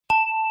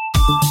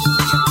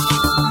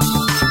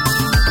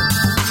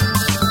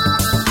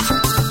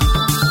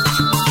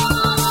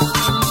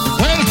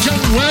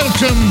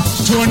Welcome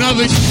to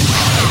another...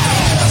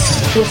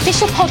 The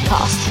official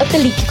podcast of The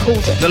Leaky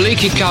Cauldron. The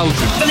Leaky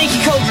Cauldron. The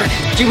Leaky Cauldron.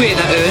 Do you hear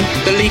that,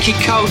 Ern? The Leaky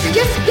Cauldron.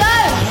 Just go!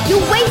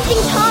 You're wasting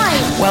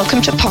time!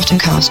 Welcome to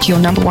Pottercast, your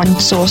number one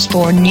source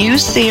for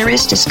news,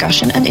 theories,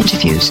 discussion and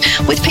interviews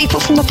with people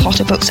from the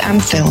Potter books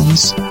and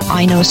films.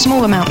 I know a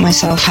small amount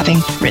myself, having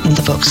written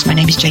the books. My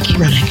name is J.K.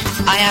 Rowling.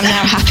 I am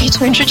now happy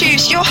to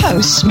introduce your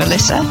hosts,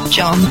 Melissa,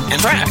 John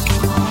and Frank.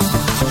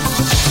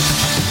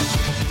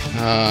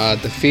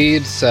 The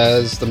feed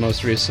says the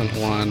most recent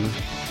one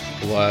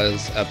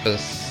was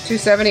episode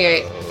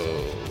 278.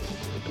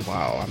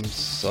 Wow, I'm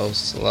so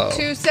slow.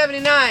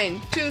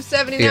 279.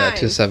 279. Yeah,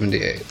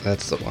 278.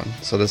 That's the one.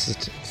 So this is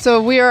So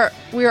we are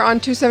on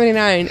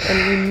 279,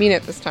 and we mean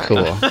it this time.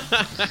 cool.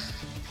 I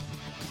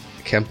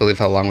can't believe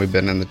how long we've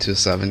been in the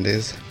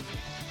 270s.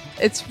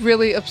 It's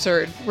really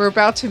absurd. We're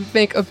about to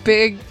make a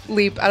big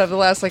leap out of the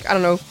last,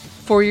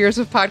 4 years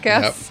of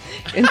podcasts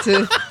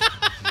into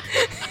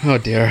Oh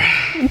dear.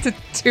 into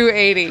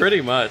 280.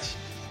 Pretty much.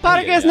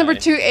 Podcast number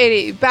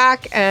 280,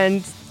 back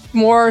and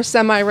more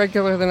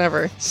semi-regular than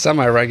ever.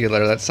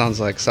 Semi-regular. That sounds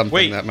like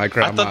something that my I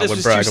grandma thought this would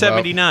was brag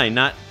about. 279,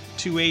 not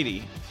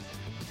 280.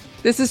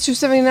 This is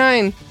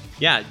 279.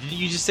 Yeah, did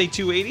you just say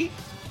 280?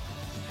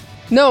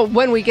 No,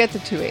 when we get to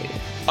 280.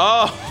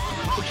 Oh,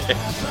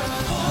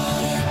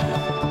 okay.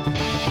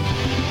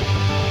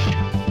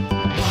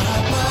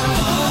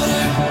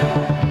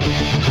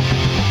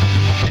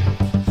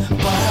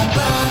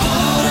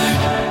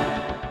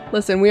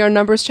 Listen, we are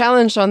numbers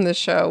challenged on this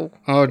show.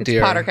 Oh It's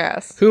dear.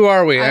 Pottercast. Who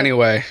are we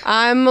anyway?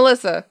 I'm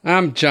Melissa.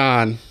 I'm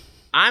John.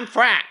 I'm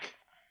Frack.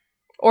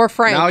 Or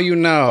Frank. Now you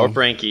know. Or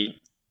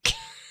Frankie.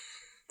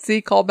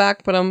 See, call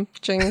back, but I'm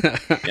ching. Yeah,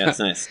 that's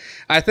nice.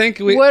 I think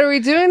we... What are we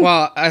doing?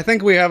 Well, I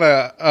think we have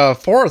a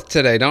fourth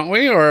today, don't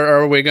we? Or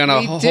are we going to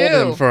We hold do.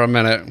 him for a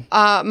minute?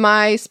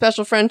 My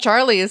special friend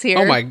Charlie is here.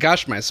 Oh my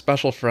gosh, my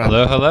special friend.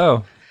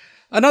 Hello.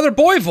 Another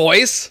boy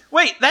voice.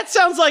 Wait, that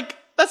sounds like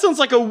a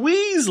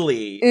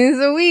Weasley.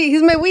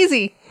 He's my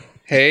Wheezy.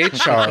 Hey,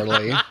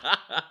 Charlie.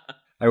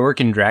 I work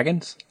in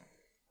dragons.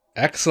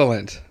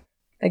 Excellent.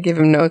 I give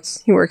him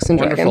notes. He works in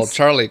Wonderful. dragons.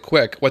 Charlie,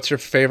 quick. What's your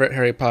favorite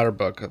Harry Potter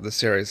book of the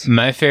series?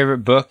 My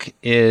favorite book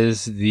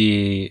is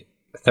the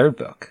third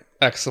book.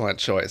 Excellent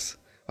choice.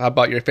 How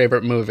about your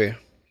favorite movie?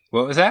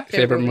 What was that?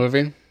 Favorite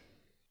movie?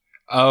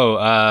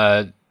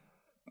 Oh,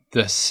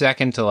 the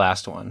second to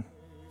last one.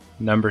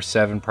 Number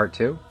 7, part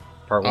 2?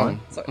 Part 1?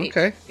 So eight.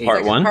 Okay.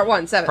 Part 1? Part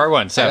 1, 7. Part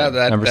 1, 7.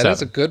 Yeah, Number that 7.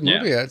 is a good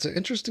movie. Yeah. That's an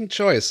interesting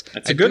choice.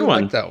 That's a good I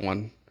one. like that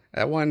one.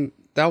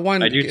 That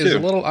one I do is too. a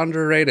little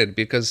underrated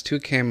because 2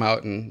 came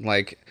out and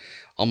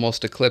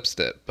almost eclipsed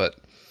it, but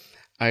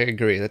I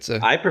agree.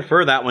 I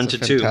prefer that one It's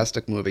to a 2.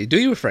 fantastic movie. Do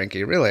you,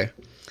 Frankie? Really?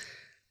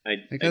 I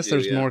guess do,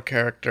 there's yeah. more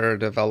character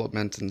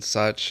development and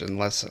such, and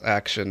less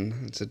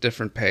action. It's a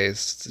different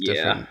pace. It's a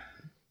different.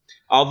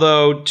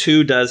 Although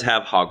 2 does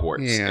have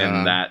Hogwarts, Yeah.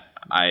 and that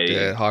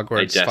The Hogwarts I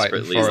fighting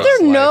desperately for Is us. love.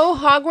 there no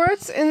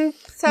Hogwarts in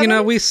 7? You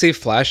know, we see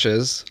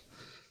flashes.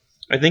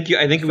 I think we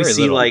Very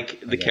see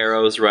little, the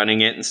Carrows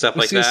running it and stuff We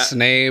like see that.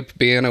 Snape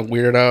being a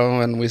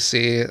weirdo, and we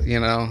see,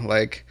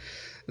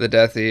 the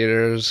Death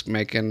Eaters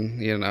making,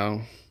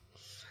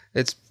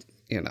 it's,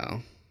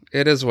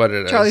 it is what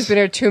it is. Charlie's been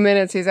here 2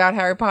 minutes. He's out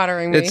Harry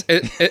Pottering me.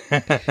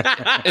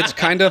 It's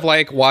kind of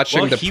like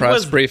watching Well, the he press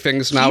was-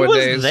 briefings he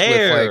nowadays was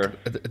there.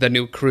 with the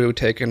new crew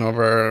taking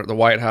over the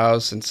White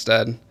House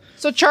instead.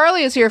 So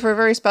Charlie is here for a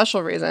very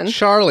special reason.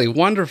 Charlie,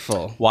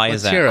 wonderful. Why Let's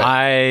is that? hear it.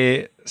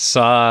 I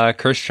saw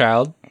Cursed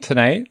Child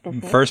tonight,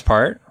 first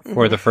part,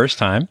 for the first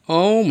time.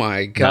 Oh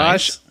my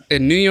gosh. Nice.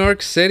 In New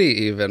York City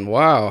even.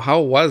 Wow. How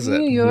was it?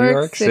 New York,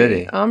 York City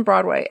City. on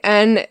Broadway.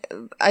 And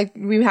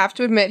we have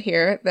to admit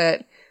here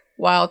that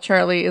while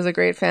Charlie is a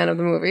great fan of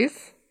the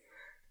movies,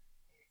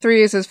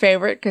 3 is his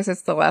favorite because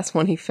it's the last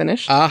one he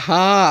finished.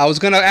 Aha. I was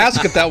going to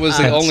ask if that was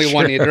the only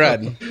one you'd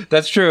read.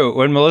 That's true.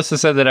 When Melissa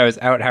said that I was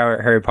out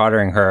Harry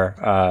Pottering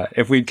her,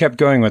 if we'd kept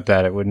going with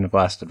that, it wouldn't have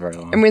lasted very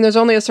long. I mean, there's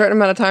only a certain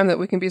amount of time that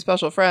we can be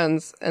special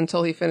friends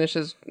until he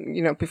finishes,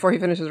 before he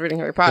finishes reading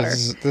Harry Potter.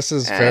 This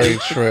is very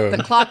true.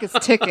 The clock is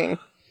ticking.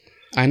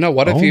 I know.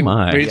 What if he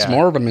my. reads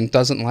more of them and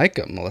doesn't like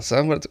them,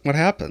 Melissa? What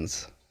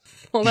happens?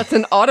 Well, that's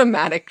an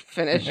automatic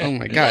finish. Oh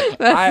my God.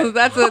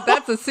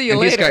 That's a see you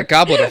And he's later. got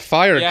Goblet of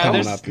Fire Yeah,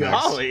 coming there's up next.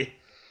 Golly.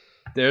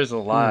 There's a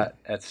lot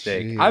at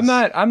stake.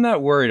 Jeez. I'm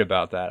not worried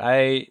about that.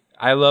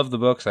 I love the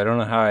books. I don't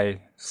know how I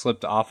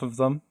slipped off of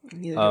them.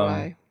 Neither do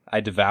I. I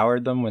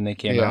devoured them when they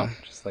came Yeah. out,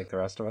 just like the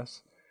rest of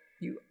us.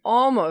 You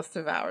almost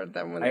devoured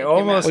them when I they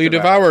almost- came out. Well, you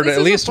devoured. devoured This at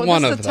is least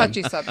one this of is a them.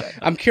 touchy subject.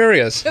 I'm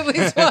curious. At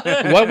least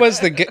one. What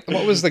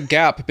was the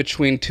gap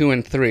between 2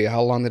 and 3?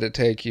 How long did it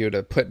take you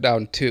to put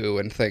down 2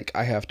 and think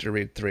I have to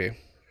read 3?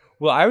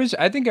 Well,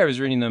 I think I was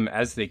reading them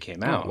as they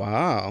came out.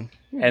 Wow.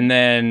 And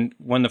then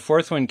when the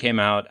fourth one came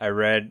out, I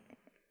read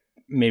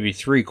maybe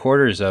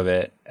 3/4 of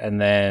it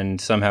and then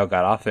somehow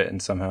got off it and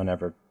somehow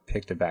never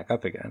picked it back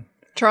up again.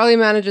 Charlie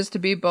manages to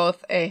be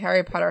both a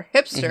Harry Potter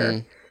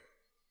hipster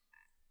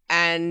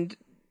and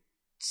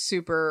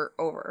super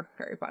over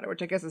Harry Potter,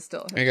 which I guess is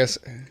still. I guess.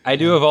 I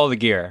do have all the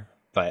gear,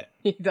 but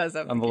He does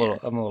have. I'm the a gear.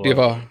 little. Do you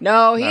have a?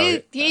 No,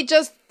 Right. he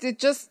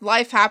just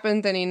life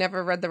happened and he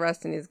never read the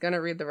rest, and he's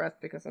gonna read the rest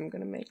because I'm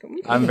gonna make him.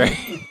 I'm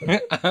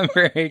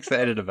very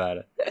excited about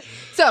it.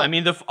 So I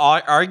mean,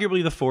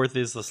 arguably the fourth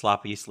is the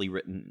sloppiestly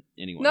written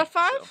anyway. not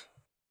 5. so.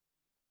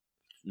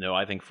 No,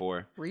 I think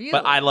 4. Really?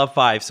 But I love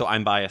 5, so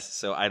I'm biased.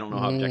 So I don't know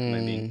how objective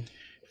I'm being.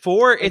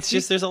 4, it's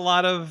just there's a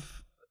lot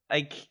of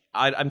like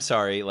I'm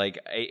sorry, like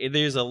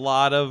there's a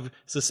lot of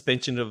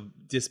suspension of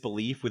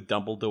disbelief with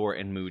Dumbledore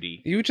and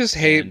Moody. You just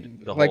And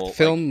hate the like whole,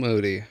 film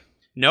Moody.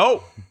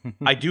 No,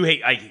 I do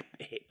hate. I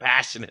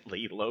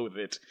passionately loathe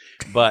it,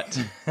 but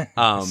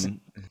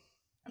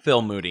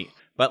Phil Moody.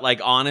 But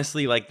like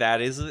honestly, like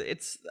that is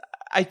it's.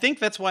 I think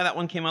that's why that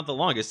one came out the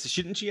longest.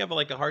 Shouldn't she have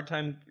like a hard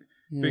time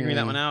figuring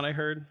that one out? I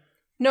heard.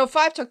 No,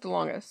 5 took the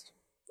longest,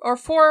 or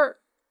 4.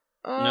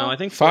 No, I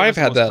think 5 was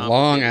the had most that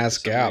long complicated ass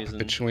for some gap reason.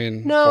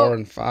 between No, 4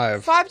 and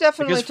 5. 5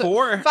 definitely Because took,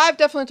 4 5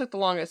 definitely took the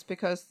longest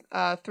because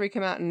 3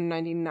 came out in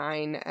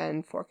 1999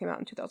 and 4 came out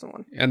in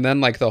 2001. And then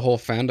like the whole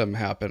fandom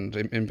happened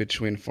in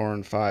between 4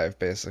 and 5,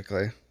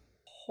 basically.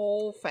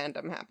 Whole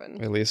fandom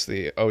happened. At least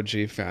the OG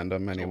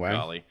fandom, anyway. Oh,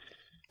 golly.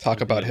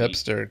 Talk about Really?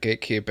 hipster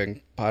gatekeeping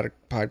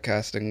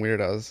podcasting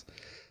weirdos.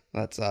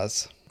 That's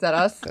us. Is that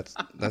us? That's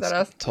that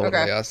us? totally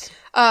Okay. us.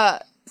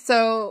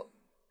 So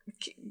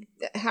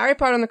Harry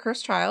Potter and the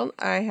Cursed Child,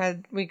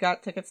 we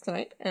got tickets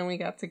tonight and we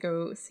got to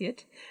go see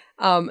it.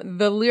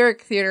 The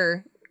Lyric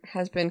Theater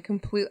has been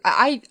complete.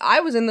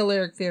 I was in the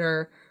Lyric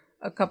Theater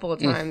a couple of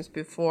times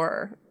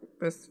before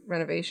this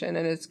renovation,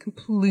 and it's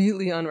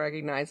completely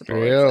unrecognizable.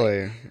 It's like,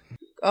 Really?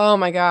 oh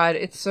my god,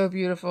 it's so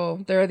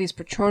beautiful. There are these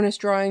Patronus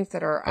drawings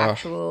that are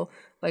actual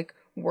like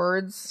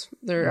words.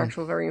 They're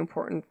actual very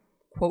important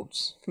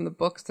quotes from the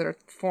books that are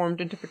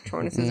formed into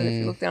Patronuses, and if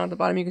you look down at the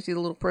bottom, you can see the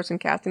little person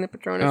casting the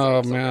Patronus.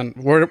 Oh man,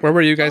 where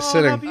were you guys Oh, how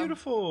sitting?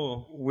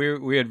 beautiful.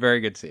 We had very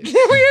good seats. we had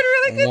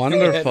really good. We had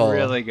Wonderful.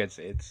 really good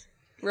seats.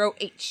 Row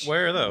H.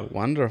 Where though?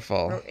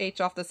 Wonderful. Row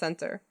H off the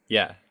center.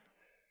 Yeah,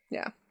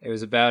 Yeah, it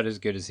was about as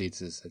good a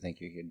seats as I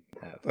think you could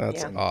have.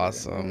 That's Yeah. it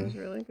awesome. was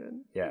really good.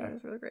 Yeah. It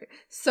was really great.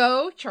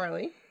 So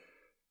Charlie,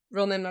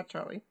 real name not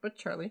Charlie, but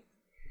Charlie.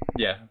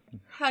 Yeah.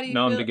 How do you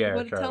Nom feel? de guerre,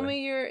 Tell Charlie.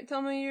 me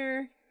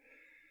your.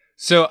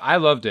 So I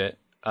loved it.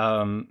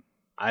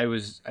 I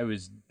was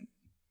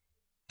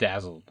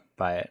dazzled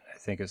by it, I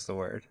think is the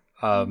word.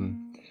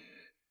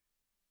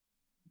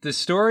 The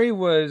story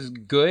was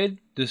good.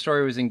 The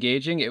story was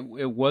engaging.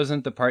 It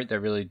wasn't the part that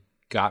really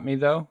got me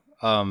though.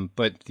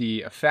 But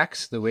the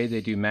effects, the way they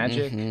do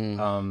magic,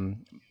 Melissa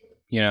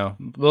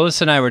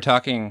and I were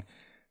talking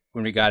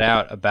when we got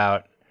out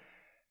about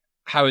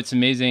how it's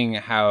amazing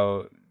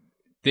how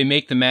they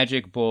make the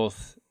magic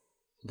both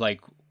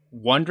like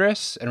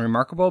wondrous and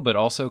remarkable, but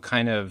also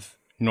kind of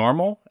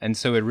normal, and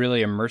so it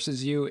really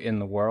immerses you in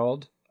the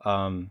world.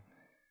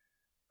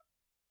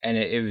 And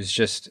it was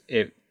just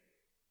it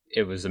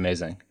was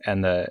amazing.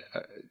 And I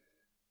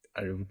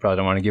probably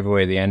don't want to give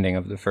away the ending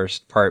of the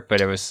first part,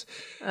 but it was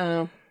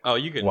Oh,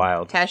 you can.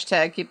 wild.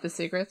 Hashtag keep the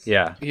secrets.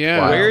 Yeah, Yeah.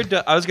 wild.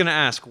 I was going to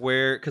ask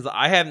where, because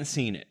I haven't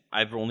seen it.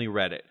 I've only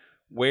read it.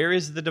 Where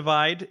is the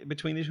divide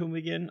between the two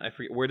begin? I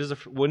forget. When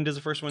does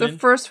the first one The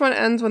end? first one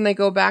ends when they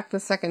go back the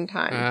second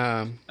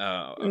time,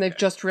 Oh, and they've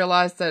just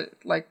realized that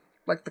like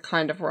the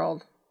kind of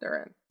world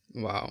they're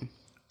in. Wow.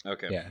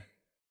 okay. Yeah.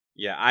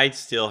 Yeah, I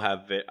still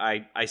have it.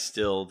 I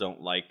still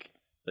don't like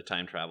the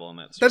time travel in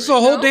that story. That's the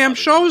whole damn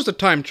show is the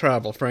time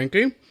travel,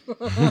 Frankie.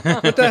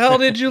 What the hell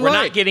did you We're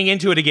like? not getting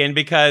into it again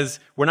because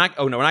we're not.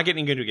 Oh no, we're not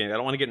getting into it again. I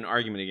don't want to get in an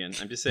argument again.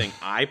 I'm just saying,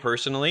 I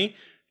personally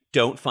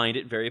don't find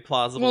it very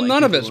plausible. Well, and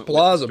none of it's congruent with the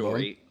plausible.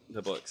 story,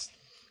 the books.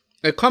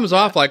 It comes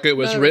off like it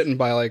was That is- written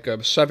by like a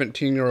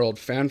 17-year-old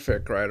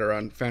fanfic writer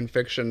on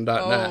fanfiction.net.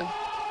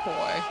 Oh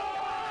boy.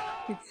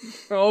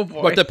 Oh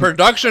boy. But the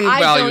production I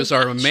values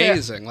don't are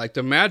amazing. Like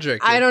the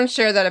magic. I don't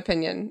share that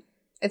opinion.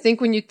 I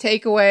think when you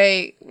take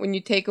away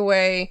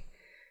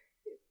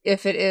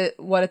if it is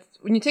what it's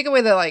when you take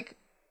away the like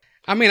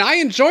I mean, I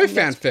enjoy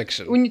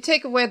fanfiction. when you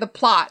take away the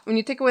plot, when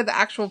you take away the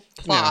actual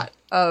plot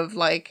of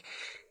like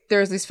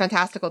there's these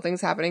fantastical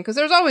things happening, because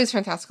there's always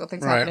fantastical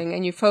things Right. happening,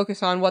 and you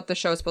focus on what the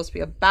show is supposed to be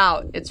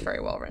about, it's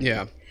very well written.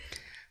 Yeah.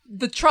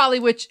 The Trolley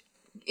Witch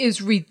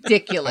is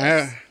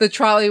ridiculous. The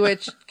Trolley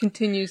Witch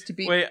continues to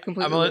be Wait,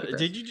 completely ludicrous.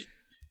 did you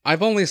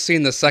I've only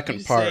seen the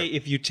second part. say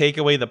if you take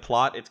away the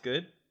plot, it's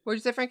good? What did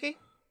you say, Frankie?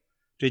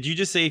 Did you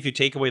just say if you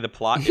take away the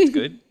plot, it's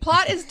good?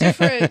 Plot is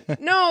different.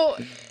 No,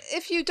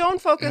 if you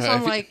don't focus on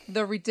if you- like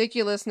the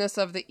ridiculously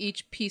of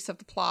each piece of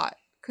the plot,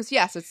 because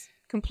yes, it's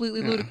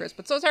completely ludicrous,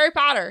 but so is Harry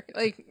Potter.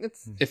 Like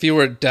it's If you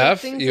were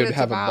deaf, things that you'd it's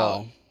have about. a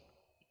ball.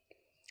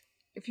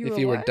 if you If were,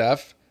 you were what?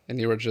 deaf and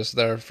you were just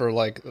there for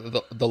like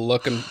the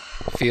look and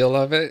feel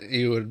of it,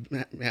 you would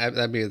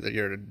that'd be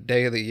your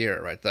day of the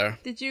year right there.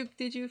 Did you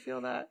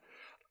feel that?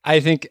 I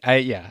think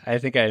I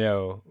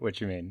know what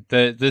you mean.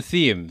 The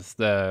themes,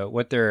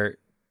 what they're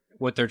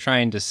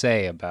trying to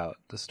say about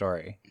the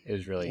story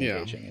is really Yeah.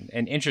 engaging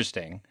and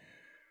interesting.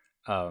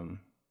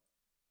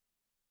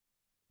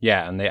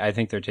 Yeah, and I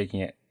think they're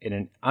taking it in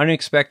an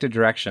unexpected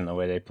direction, the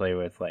way they play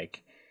with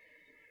like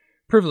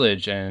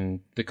privilege and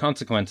the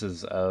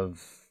consequences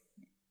of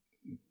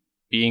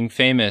being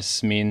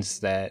famous means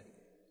that,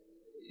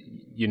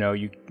 you know,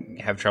 you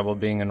have trouble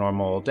being a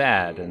normal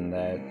dad, and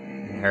that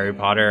Harry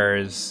Potter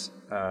is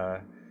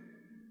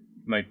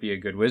might be a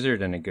good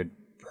wizard and a good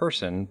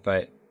person,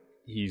 but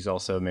he's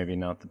also maybe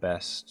not the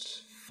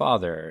best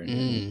father.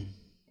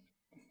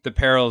 The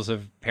perils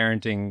of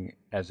parenting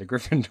as a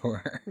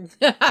Gryffindor.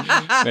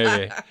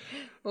 Maybe.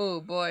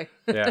 Oh boy.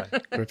 Yeah.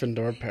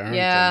 Gryffindor parenting.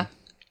 Yeah.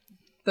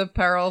 The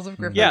perils of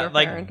Gryffindor Yeah,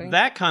 like parenting.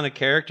 that kind of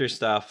character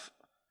stuff,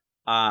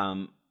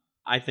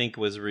 I think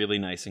was really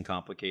nice and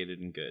complicated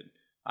and good.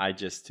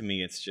 To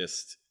me, it's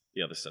just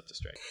the other stuff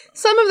distracts.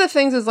 Some of the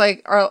things is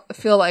like,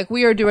 feel like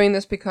we are doing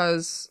this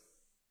because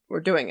we're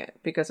doing it,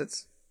 because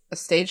it's a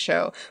stage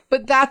show.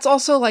 But that's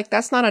also like,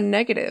 that's not a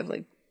negative.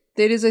 Like,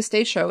 it is a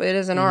stage show. It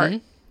is an art.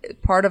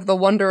 Part of the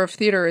wonder of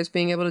theater is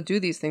being able to do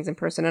these things in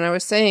person. And I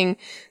was saying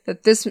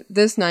that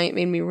this night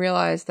made me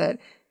realize that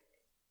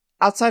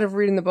outside of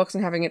reading the books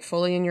and having it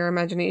fully in your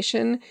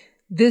imagination,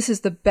 this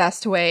is the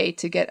best way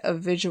to get a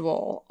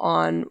visual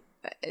on,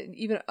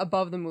 even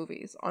above the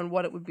movies, on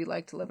what it would be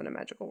like to live in a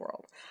magical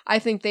world. I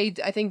think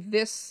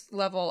this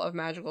level of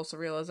magical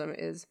surrealism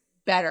is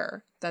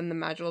better than the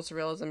magical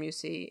surrealism you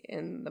see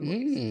in the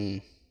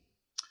movies.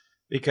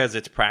 Because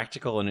it's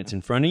practical and it's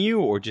in front of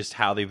you, or just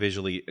how they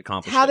visually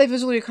accomplish How it? they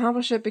visually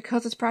accomplish it,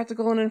 because it's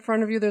practical and in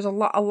front of you. There's a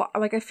lot,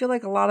 like, I feel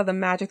like a lot of the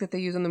magic that they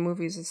use in the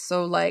movies is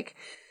so, like,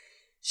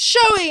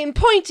 showy and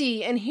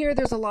pointy, and here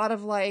there's a lot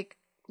of, like,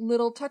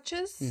 little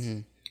touches.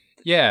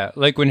 Yeah,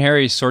 like when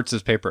Harry sorts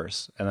his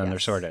papers and then they're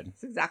Yes. sorted.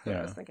 That's exactly what I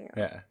Yeah. was thinking of.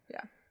 Yeah.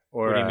 Yeah.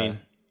 Or, What do you mean?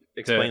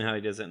 Explain how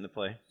he does it in the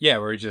play. Yeah,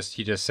 where he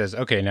just says,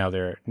 "Okay, now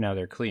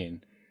they're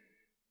clean."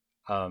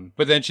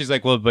 But then she's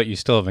like, "Well, but you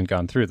still haven't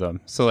gone through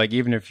them." So like,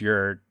 even if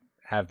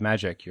have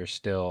magic, you're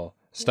still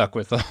stuck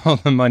with all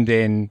the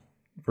mundane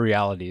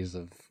realities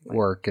of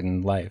work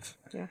and life.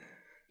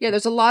 Yeah,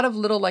 there's a lot of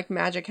little, like,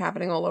 magic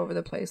happening all over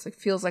the place. Like,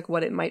 feels like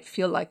what it might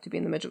feel like to be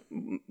in the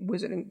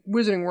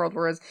wizarding world,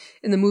 whereas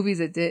in the movies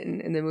it didn't.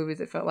 In the movies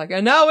it felt like,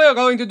 and now we're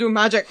going to do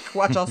magic.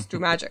 Watch us do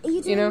magic.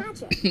 You know?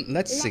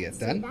 Let's see it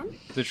then.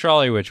 The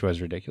trolley witch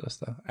was ridiculous,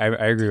 though. I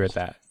agree with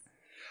that.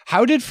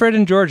 How did Fred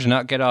and George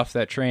not get off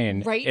that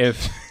train Right?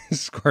 if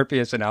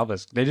Scorpius and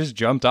Albus, they just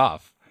jumped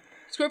off?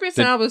 Scorpius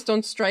and Albus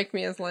don't strike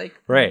me as, like,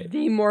 Right.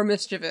 the more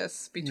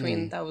mischievous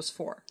between those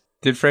four.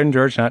 Did Fred and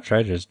George not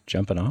try just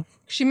jumping off?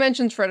 She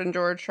mentions Fred and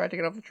George tried to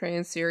get off the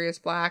train. Sirius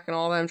Black and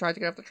all of them tried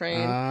to get off the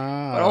train.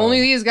 Ah. But only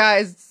these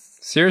guys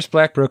Sirius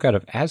Black broke out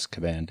of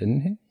Azkaban,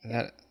 didn't he?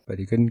 That, But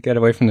he couldn't get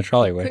away from the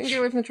trolley couldn't witch. get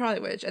away from the trolley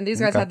witch. And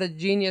these guys Okay. had the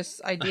genius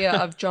idea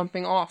of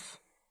jumping off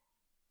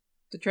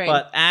the train.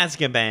 But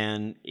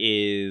Azkaban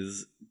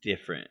is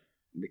different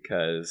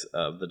because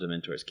of the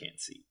Dementors can't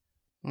see.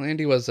 well,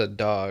 Andy was a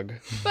dog.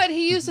 But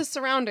he used his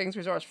surroundings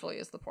resourcefully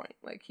is the point.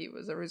 Like, he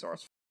was a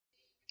resourceful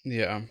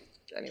Yeah.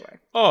 anyway.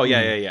 Oh,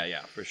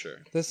 yeah, for sure.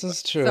 This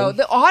is true. So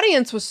the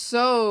audience was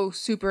so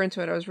super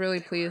into it. I was really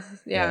pleased.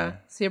 Yeah.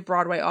 See a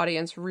Broadway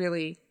audience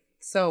really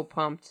so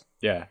pumped.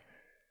 Yeah.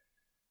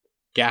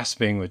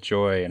 Gasping with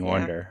joy and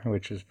wonder,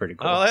 which was pretty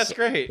cool. Oh, that's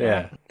great.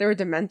 Yeah. There were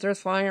Dementors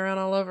flying around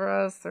all over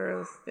us. There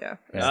was,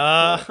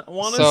 I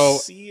want to So-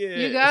 see it.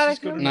 You gotta Let's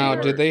just go to come. New Now,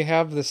 York. did they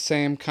have the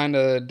same kind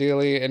of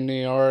dealie in New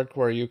York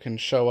where you can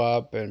show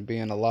up and be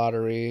in a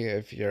lottery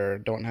if you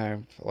don't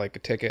have like a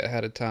ticket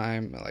ahead of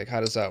time? Like,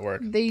 how does that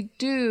work? They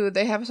do.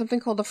 They have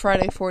something called the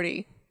Friday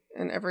 40.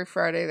 And every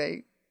Friday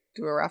they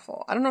do a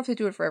raffle. I don't know if they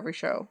do it for every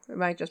show. It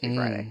might just be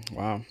Friday.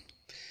 Wow.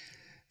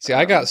 See,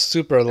 I got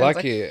super was like-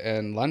 lucky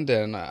in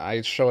London.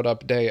 I showed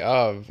up day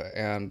of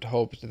and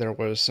hoped there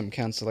was some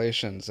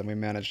cancellations, and we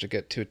managed to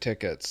get 2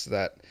 tickets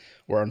that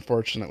were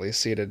unfortunately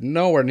seated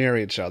nowhere near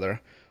each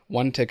other.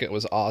 One ticket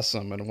was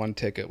awesome, and one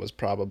ticket was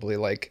probably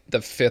like the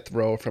 5th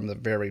row from the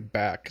very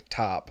back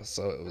top,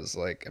 so it was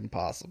like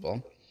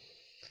impossible.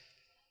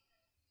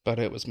 But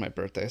it was my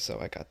birthday, so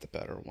I got the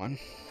better one.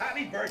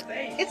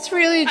 It's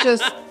really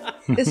just,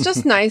 it's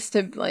just nice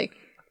to, like,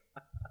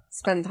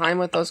 spend time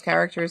with those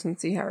characters and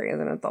see Harry as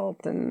an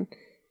adult, and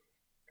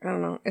I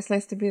don't know, it's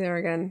nice to be there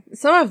again.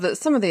 Some of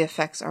the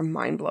effects are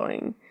mind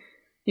blowing.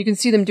 You can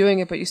see them doing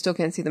it, but you still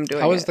can't see them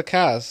doing How it. was the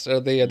cast? Are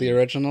they the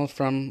original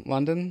from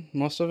London?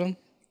 Most of them.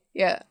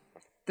 Yeah,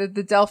 the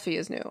Delphi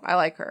is new. I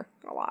like her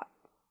a lot.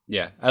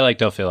 Yeah, I like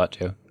Delphi a lot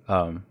too.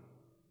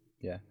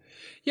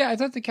 Yeah, I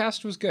thought the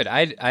cast was good.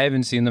 I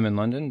haven't seen them in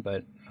London,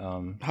 but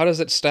How does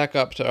it stack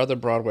up to other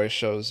Broadway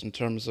shows in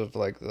terms of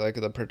like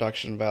the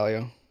production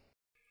value?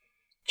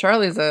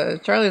 Charlie's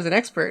an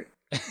expert.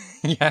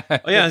 yeah. Oh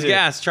yeah, I was gonna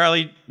ask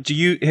Charlie. Do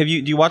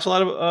you watch a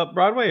lot of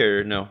Broadway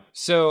or no?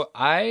 So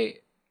I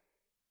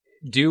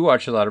do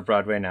watch a lot of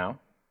Broadway now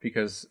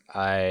because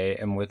I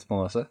am with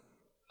Melissa.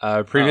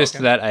 Previous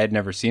to that, I had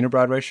never seen a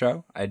Broadway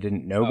show. I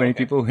didn't know many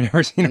people who had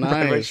never seen a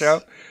Broadway Nice.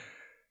 show.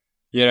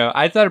 You know,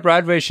 I thought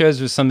Broadway shows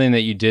was something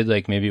that you did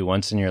like maybe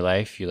once in your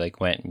life. You like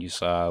went and you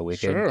saw Wicked,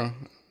 Sure.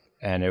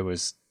 and it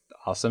was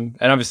awesome.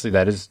 And obviously,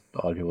 that is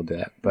a lot of people do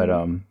that. But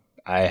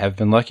I have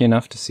been lucky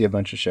enough to see a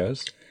bunch of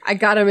shows. I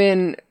got him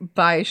in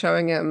by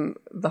showing him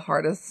the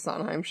hardest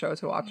Sondheim show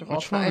to watch of all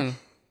time.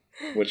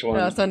 Which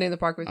one? Sunday in the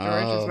Park with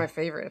George. Oh. It's my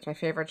favorite. It's my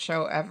favorite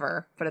show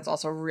ever. But it's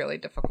also really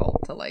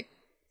difficult to like,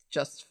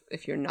 just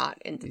if you're not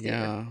into theater,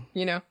 Yeah.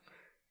 you know.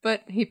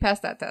 But he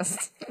passed that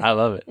test. I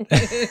love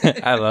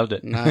it. I loved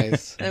it.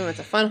 Nice. And we went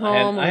to Fun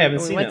Home. I haven't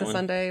we seen went that to one.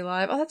 Sunday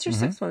Live. Oh, that's your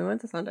sixth one. We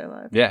went to Sunday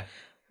Live. Yeah.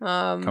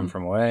 Come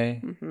From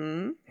Away.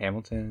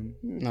 Hamilton.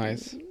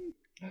 Nice.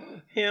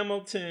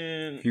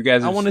 Hamilton. If you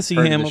guys I have want to see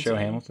heard of Hamilton. the show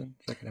Hamilton,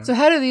 check it out. So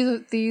how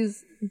do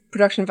these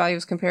production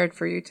values compared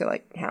for you to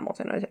like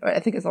Hamilton? I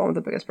think it's the one with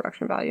the biggest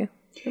production value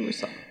that we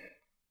saw.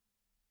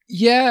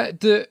 Yeah,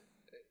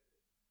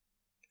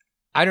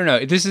 I don't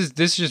know. This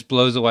just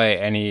blows away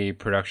any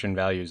production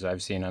values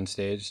I've seen on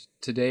stage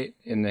to date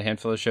in the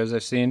handful of shows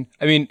I've seen.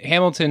 I mean,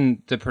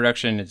 Hamilton, the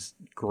production is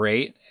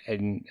great,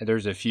 and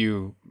there's a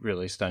few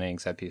really stunning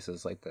set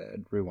pieces like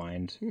the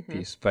Rewind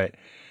piece, but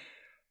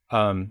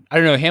I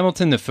don't know.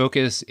 Hamilton, the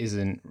focus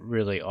isn't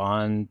really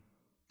on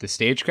the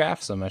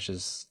stagecraft so much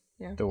as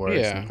the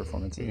words and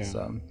performances.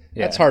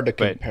 Yeah. It's hard to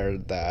compare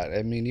that.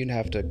 I mean, you'd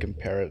have to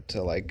compare it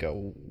to like a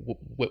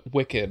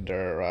Wicked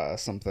or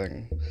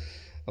something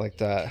like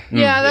that.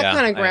 Yeah, that Yeah,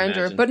 kind of I grandeur.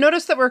 imagine. But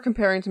notice that we're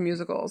comparing to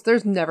musicals.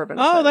 There's never been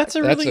a Oh, play that's a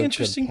like really That's a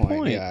interesting good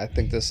point. Yeah, I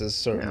think this is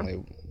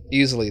certainly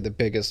easily the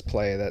biggest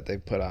play that they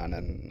put on,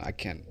 and I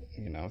can't,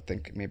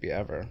 think maybe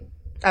ever.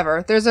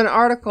 ever. There's an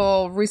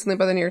article recently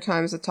by the New York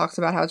Times that talks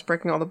about how it's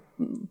breaking all the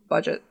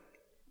budget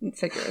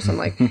figures. And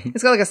like,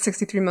 it's got like a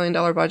 $63 million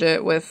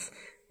budget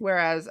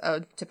whereas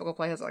a typical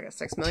play has like a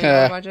 $6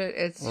 million budget.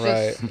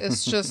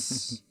 It's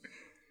just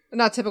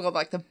not typical, but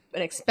like an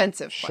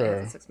expensive play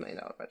has a $6 million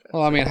budget.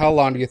 Well, I mean, how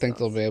long do you think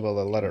they'll be able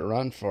to let it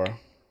run for?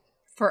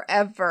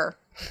 Forever.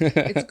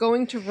 It's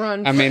going to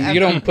run I mean, forever. you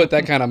don't put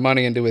that kind of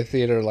money into a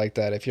theater like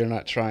that if you're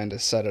not trying to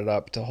set it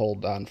up to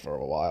hold on for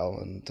a while.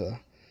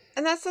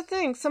 And that's the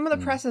thing. Some of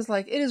the press is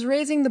like, it is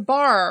raising the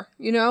bar,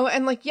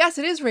 and like, yes,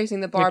 it is raising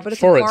the bar, Like, but it's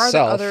for a bar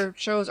itself. that other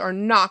shows are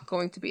not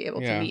going to be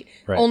able to meet.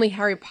 Right. Only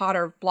Harry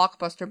Potter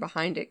blockbuster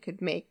behind it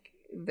could make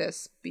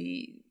this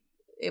be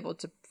able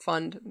to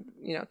fund,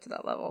 to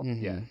that level.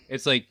 Yeah,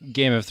 it's like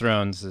Game of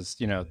Thrones is,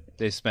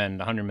 they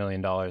spend $100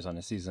 million on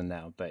a season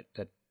now, but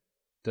that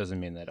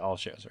doesn't mean that all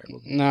shows are able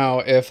to. Now,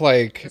 if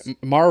like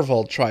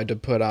Marvel tried to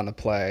put on a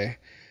play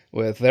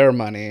with their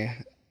money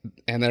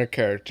and their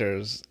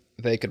characters,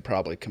 they could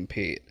probably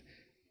compete.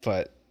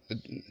 But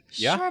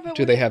Sure, but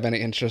do they have any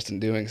interest in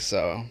doing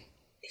so?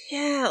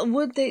 Yeah,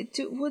 would they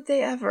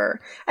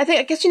ever?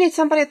 I guess you need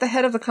somebody at the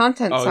head of the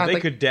content Oh, side, they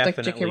like, could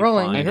definitely like J.K.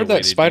 Rowling. find I heard a way that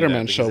to do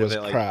Spider-Man because show of was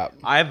it, like, crap.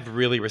 I've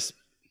really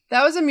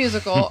That was a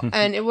musical,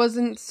 and it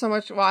wasn't so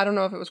much. Well, I don't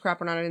know if it was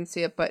crap or not. I didn't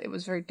see it, but it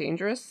was very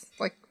dangerous.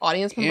 Like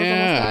audience members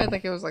Yeah. almost died.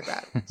 Like it was like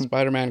that.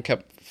 Spider-Man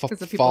kept 'Cause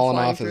the people falling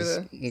flying off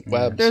through his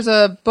webs. There's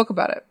a book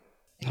about it.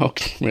 Oh,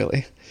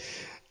 really?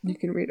 You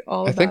can read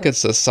all. I about think it.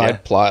 it's a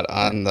side plot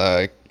on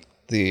the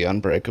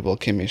Unbreakable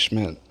Kimmy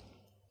Schmidt,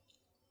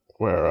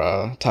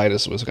 where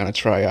Titus was going to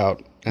try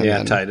out. And Yeah,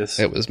 then Titus.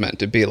 It was meant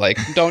to be like,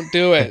 don't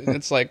do it.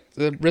 It's like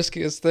the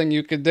riskiest thing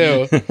you could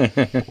do.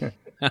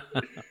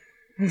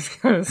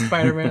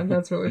 Spider-Man.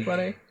 That's really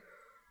funny.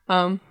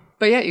 But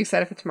yeah, you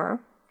excited for tomorrow?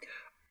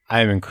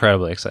 I am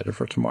incredibly excited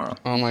for tomorrow.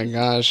 Oh my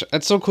gosh.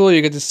 It's so cool.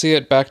 You get to see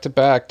it back to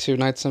back 2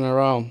 nights in a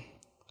row.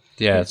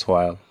 Yeah, it's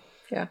wild.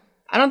 Yeah,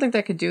 I don't think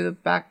they could do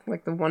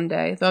the one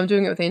day. Though I'm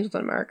doing it with Angels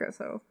in America,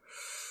 so.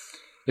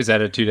 Is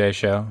that a 2-day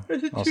show?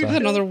 Also? I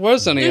didn't know there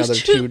was any There's other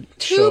two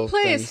show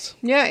plays. things.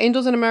 Yeah,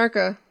 Angels in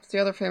America. It's the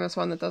other famous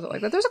one that does it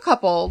like that. There's a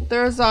couple.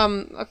 There's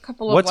a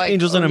couple of What's like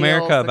Angels in O'Neills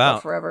America that go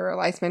about? forever.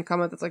 Iceman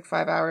Cometh. That's like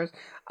 5 hours.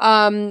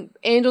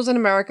 Angels in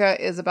America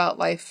is about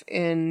life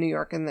in New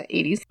York in the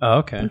 80s, Oh,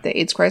 okay. the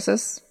AIDS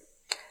crisis.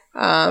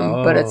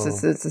 But it's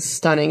a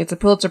stunning. It's a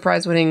Pulitzer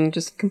Prize winning,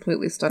 just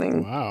completely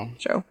stunning Wow.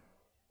 show.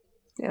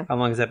 How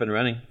long has that been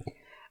running?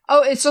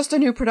 Oh, it's just a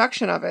new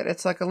production of it.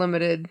 It's like a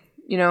limited.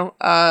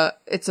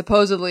 It's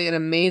supposedly an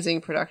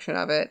amazing production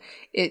of it.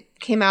 It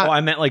came out. Oh,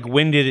 I meant like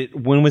when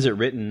was it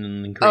written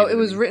and Oh, created? it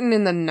was written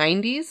in the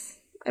 90s,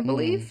 I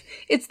believe.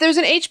 There's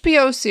an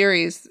HBO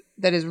series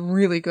that is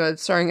really good,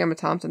 starring Emma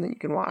Thompson, that you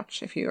can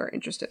watch if you are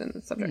interested in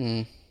the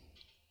subject.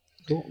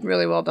 Cool.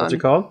 Really well done. What's it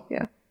called?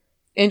 Yeah,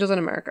 Angels in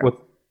America. What?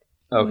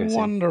 Okay. same.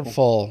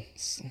 Wonderful.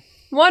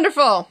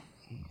 Wonderful.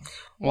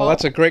 Well,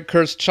 that's a great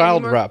Cursed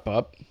Child more? wrap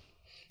up.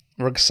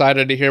 We're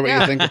excited to hear what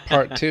Yeah. you think of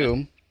part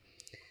 2.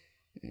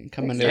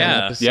 Coming to Yeah.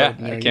 an episode Yeah,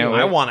 near I can't you. wait.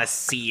 I want to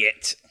see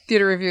it.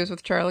 Theater reviews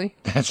with Charlie.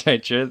 That's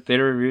right.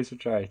 Theater reviews will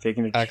try.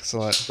 Taking a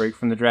Excellent. break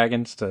from the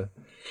dragons to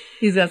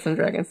He's got some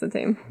dragons to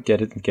tame.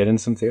 get in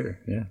some theater.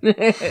 Yeah.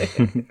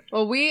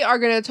 Well, we are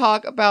going to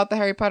talk about the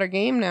Harry Potter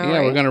game now. Yeah,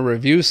 right? we're going to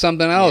review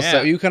something else Yeah.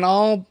 that you can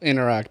all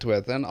interact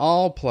with and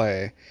all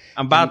play.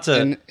 I'm about to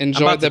And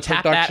enjoy I'm about the to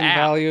tap that production app.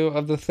 value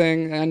of the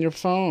thing on your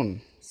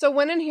phone. So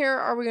when in here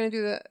are we going to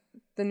do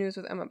the news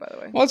with Emma, by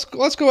the way? Well,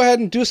 let's go ahead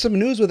and do some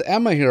news with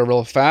Emma here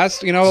real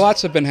fast.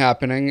 Lots have been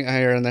happening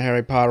here in the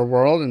Harry Potter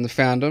world and the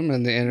fandom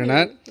and the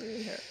internet.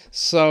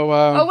 So,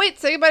 Oh, wait.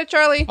 Say goodbye to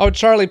Charlie.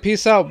 Charlie,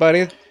 peace out,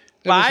 buddy.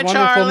 It was wonderful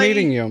Charlie.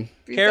 meeting you.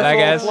 Careful Bye,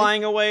 guys.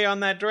 flying away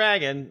on that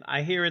dragon.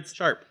 I hear it's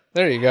sharp.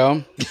 There you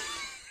go.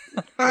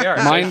 They are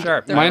Mind,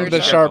 sharp. mind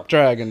the sharp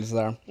dragons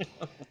there.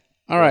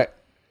 All right.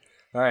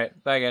 All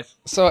right. Bye, guys.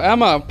 So,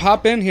 Emma,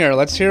 pop in here.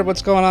 Let's hear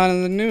what's going on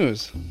in the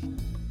news.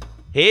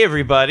 Hey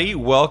everybody,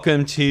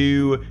 welcome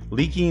to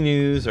Leaky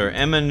News or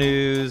Emma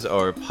News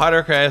or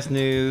Pottercast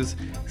News,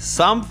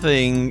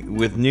 something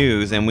with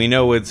news, and we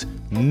know it's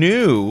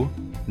new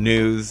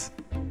news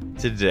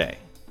today.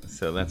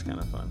 So that's kind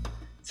of fun.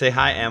 Say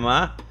hi,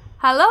 Emma.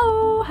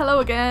 Hello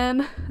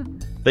again.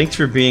 Thanks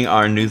for being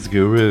our news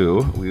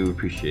guru. We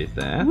appreciate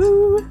that.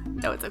 Woo.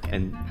 No, it's okay.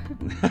 And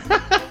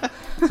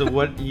so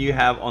what do you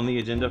have on the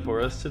agenda for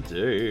us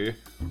today?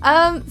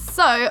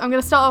 So I'm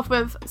going to start off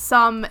with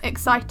some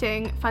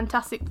exciting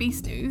Fantastic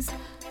Beasts news.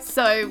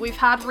 So we've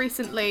had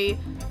recently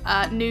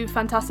new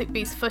Fantastic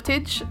Beasts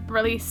footage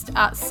released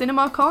at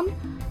CinemaCon,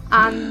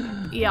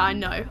 and yeah, I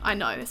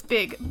know, it's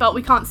big, but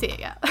we can't see it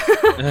yet.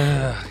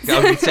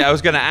 I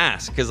was gonna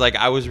ask because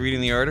I was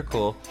reading the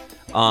article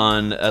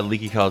on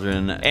Leaky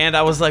Cauldron, and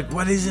I was like,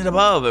 "What is it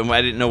above?" And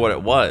I didn't know what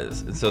it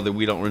was, and so that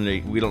we don't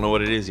know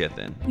what it is yet.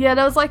 Then Yeah,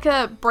 there was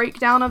a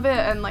breakdown of it,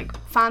 and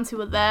fans who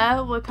were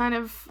there were kind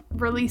of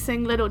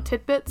releasing little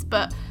tidbits,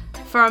 but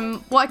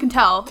from what I can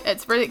tell,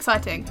 it's really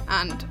exciting,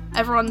 and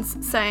everyone's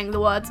saying the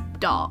words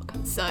dark.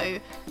 So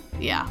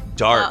yeah,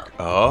 dark.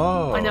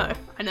 I know.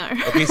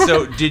 Okay,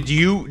 so did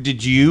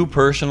you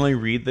personally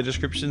read the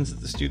descriptions that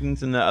the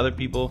students and the other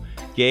people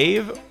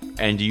gave?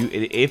 And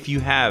if you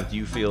have, do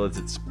you feel is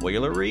it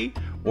spoilery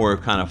or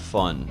kind of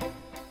fun?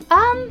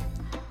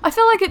 I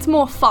feel like it's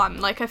more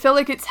fun. I feel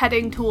like it's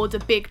heading towards a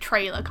big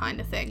trailer kind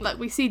of thing.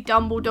 We see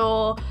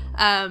Dumbledore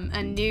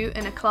and Newt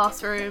in a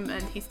classroom,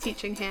 and he's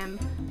teaching him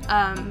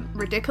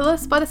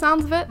Ridiculous by the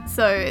sounds of it.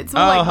 So it's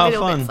all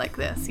little fun. bits like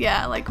this.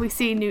 Yeah, we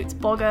see Newt's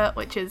boggart,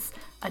 which is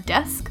a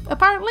desk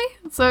apparently.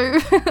 So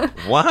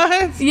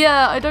What?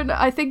 yeah, I don't know.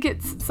 I think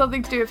it's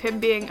something to do with him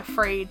being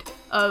afraid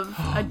of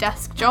a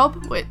desk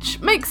job, which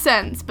makes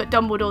sense. But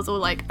Dumbledore's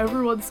all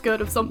everyone's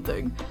scared of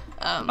something.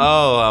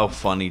 How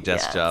funny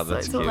desk job. So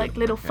That's it's all cute.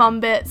 little fun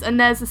bits. And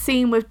there's a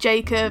scene with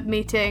Jacob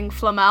meeting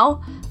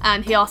Flamel,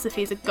 and he asks if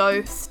he's a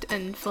ghost,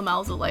 and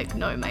Flamel's all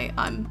no mate,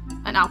 I'm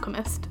an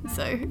alchemist.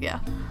 So yeah.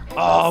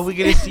 Oh, we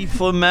get to see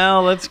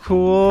Flamel. That's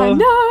cool. I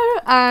know.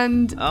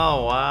 And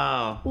Oh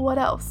wow. what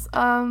else?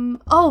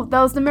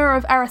 There was the Mirror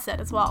of Erised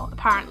as well,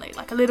 apparently,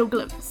 a little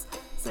glimpse.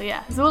 So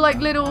yeah, it's all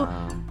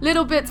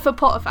little bits for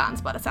Potter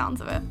fans by the sounds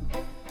of it.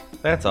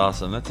 That's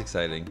awesome. That's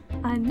exciting.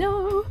 I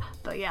know.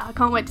 But yeah, I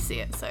can't wait to see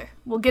it. So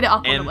we'll get it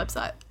up on the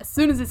website as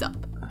soon as it's up.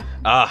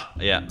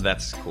 Yeah,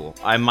 that's cool.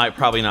 I might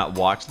probably not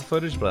watch the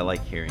footage, but I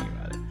like hearing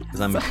about it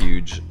because I'm a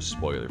huge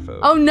spoiler phobe.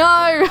 Oh no,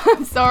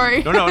 I'm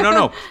sorry.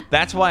 No.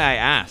 That's why I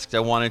asked. I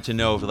wanted to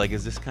know if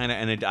is this kind of,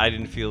 and I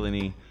didn't feel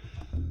any.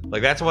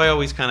 That's why I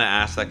always kind of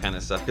ask that kind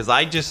of stuff because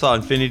I just saw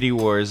Infinity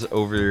Wars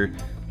over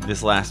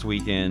this last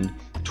weekend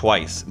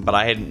twice, but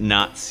I had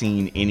not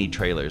seen any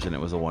trailers, and it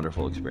was a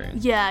wonderful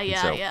experience.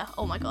 Yeah.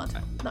 Oh my god,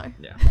 no.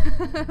 Yeah.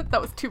 That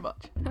was too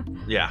much.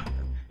 Yeah.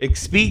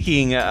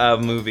 Speaking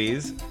of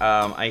movies,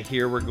 I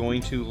hear we're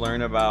going to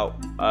learn about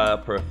a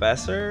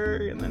professor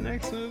in the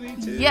next movie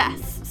too.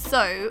 Yes.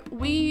 So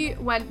we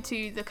went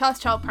to the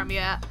Cursed Child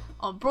premiere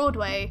on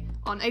Broadway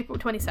on April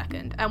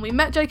 22nd, and we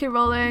met J.K.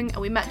 Rowling and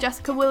we met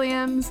Jessica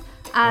Williams,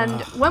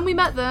 and when we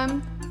met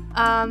them,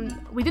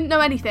 we didn't know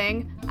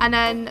anything, and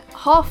then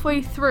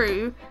halfway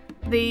through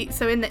in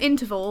the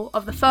interval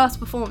of the first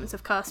performance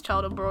of Cursed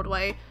Child on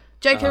Broadway,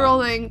 J.K.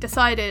 Rowling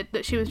decided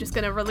that she was just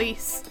going to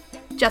release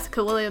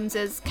Jessica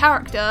Williams'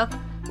 character,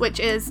 which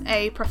is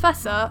a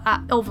professor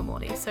at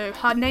Ilvermorny. So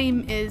her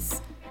name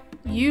is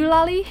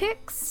Eulalie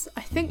Hicks,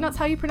 I think that's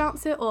how you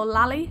pronounce it, or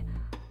Lally.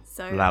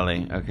 So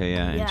Lally. Okay,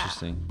 yeah,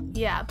 interesting.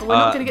 Yeah, but we're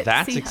not going to get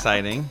to see her. That's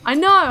exciting. I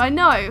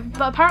know,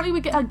 but apparently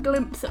we get a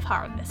glimpse of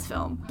her in this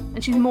film,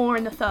 and she's more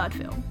in the third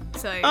film.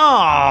 So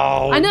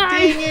Oh, I know.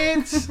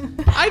 Dang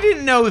it! I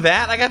didn't know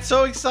that. I got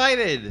so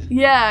excited.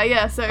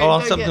 yeah. So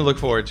Oh, something to look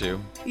forward to.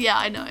 Yeah,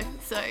 I know.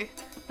 So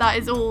that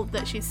is all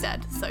that she's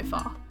said so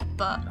far.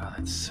 But Oh,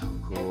 that's so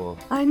cool.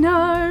 I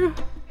know.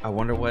 I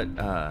wonder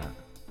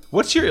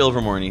what's your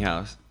Ilvermorny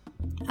house?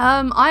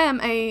 I am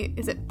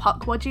is it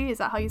Pukwudgie? Is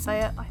that how you say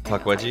it? I think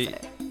that's how you Pukwudgie? say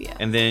it. Yeah.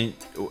 And then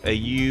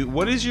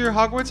what is your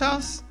Hogwarts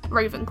house?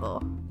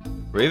 Ravenclaw.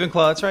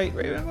 Ravenclaw, that's right,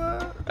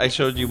 Ravenclaw. I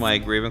showed you my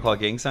Ravenclaw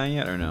gang sign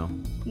yet, or no?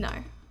 No.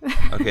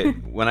 Okay,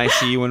 when I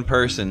see you in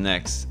person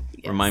next,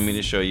 Yes. remind me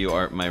to show you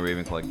my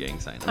Ravenclaw gang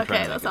sign. I'm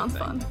trying Okay, to that make it a sounds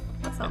thing. fun.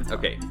 That sounds fun.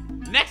 Okay,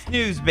 next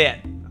news bit.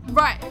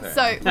 Right,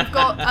 so we've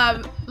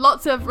got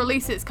lots of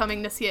releases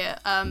coming this year.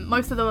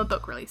 Most of them are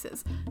book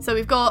releases. So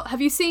we've got, have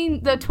you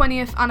seen the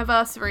 20th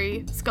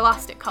anniversary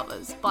Scholastic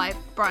covers by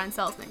Brian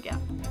Selznick yet?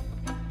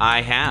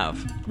 I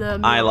have. The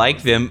I Mirror.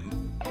 like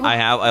them.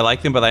 I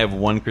like them, but I have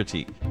one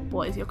critique.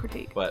 What is your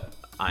critique? But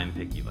I'm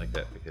picky like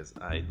that because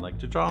I like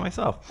to draw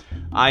myself.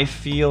 I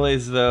feel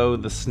as though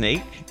the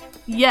snake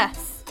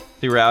Yes.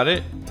 throughout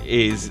it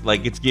is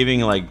it's giving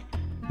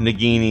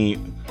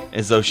Nagini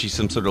as though she's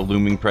some sort of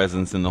looming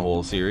presence in the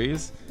whole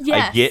series.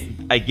 Yes.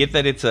 I get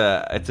that it's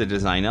a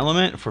design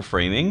element for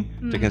framing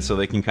so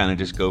they can kind of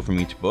just go from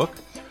each book,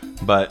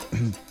 but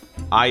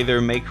either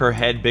make her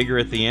head bigger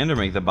at the end or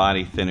make the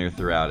body thinner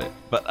throughout it.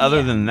 But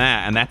other than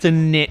that, and that's a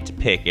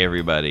nitpick,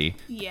 everybody.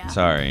 Yeah.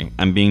 Sorry,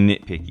 I'm being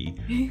nitpicky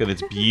because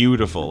it's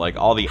beautiful. Like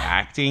all the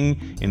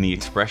acting and the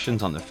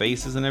expressions on the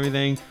faces and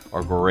everything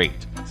are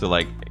great. So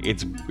like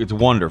it's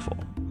wonderful.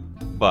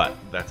 But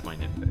that's my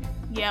nitpick.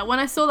 Yeah, when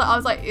I saw that, I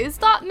was like, is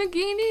that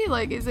Nagini?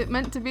 Like, is it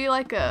meant to be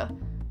like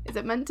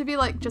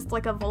just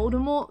like a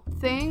Voldemort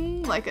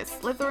thing? Like a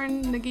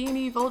Slytherin,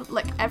 Nagini,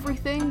 like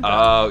everything?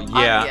 Oh,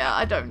 yeah. Yeah,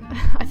 I don't.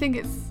 I think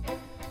it's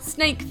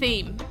snake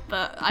theme,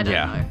 but I don't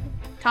know.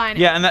 Kind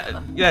of. Yeah, and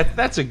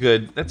that's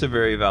a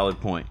very valid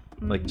point.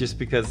 Like, just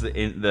because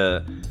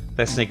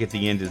that snake at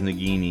the end is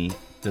Nagini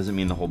doesn't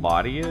mean the whole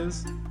body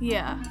is.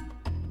 Yeah.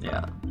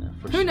 Yeah.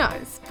 Who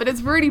knows? But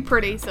it's really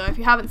pretty, so if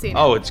you haven't seen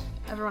it,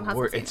 everyone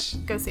hasn't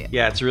seen it, go see it.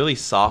 Yeah, it's really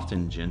soft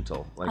and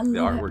gentle. Like the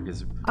artwork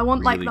is I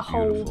want really like the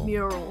beautiful. whole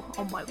mural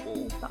on my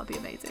wall. That would be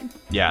amazing.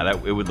 Yeah,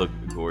 it would look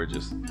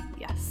gorgeous.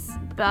 Yes.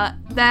 But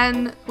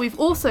then we've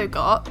also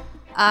got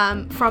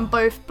from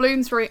both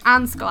Bloomsbury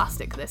and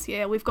Scholastic this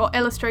year, we've got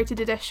illustrated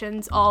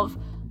editions of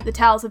The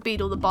Tales of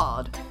Beedle the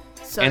Bard.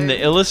 So, and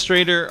the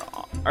illustrator,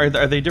 are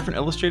they different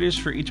illustrators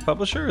for each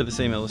publisher or the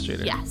same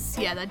illustrator? Yes,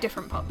 yeah, they're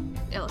different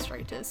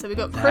illustrators. So we've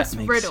got Chris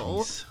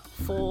Riddle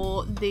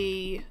for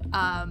the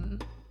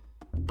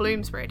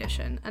Bloomsbury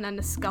edition, and then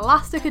the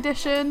Scholastic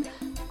edition,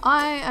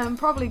 I am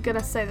probably going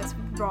to say this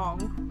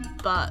wrong,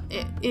 but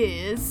it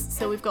is,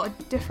 so we've got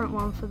a different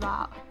one for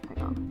that.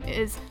 Hang on. It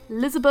is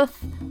Elizabeth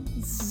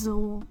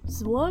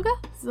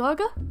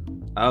Zwerger?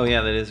 Oh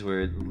yeah, that is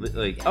weird.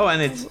 Like, oh,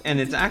 and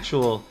it's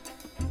actual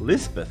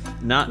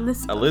Lisbeth, not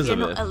Elizabeth. Yeah,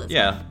 not Elizabeth.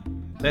 Yeah,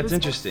 that's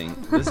interesting.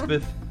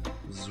 Lisbeth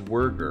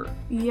Zwerger.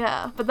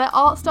 Yeah, but their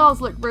art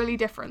styles look really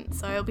different,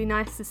 so it'll be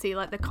nice to see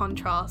like the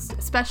contrast,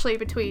 especially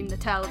between the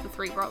Tale of the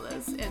Three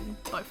Brothers in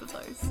both of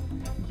those.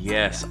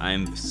 Yes,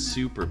 I'm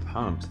super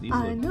pumped. These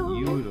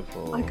look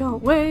beautiful. I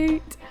can't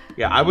wait.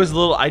 Yeah,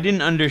 I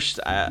didn't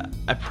understand.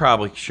 I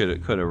probably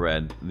could have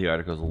read the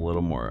articles a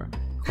little more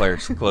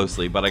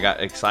closely, but I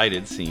got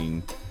excited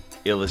seeing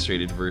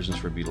illustrated versions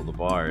for Beedle the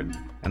Bard,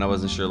 and I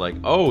wasn't sure, like,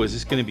 oh, is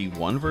this going to be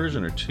one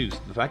version or two? So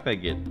the fact that I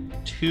get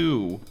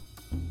two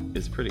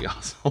is pretty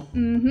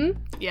awesome.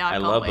 Yeah, I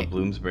love wait. the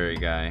Bloomsbury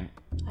guy.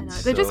 I know.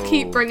 They just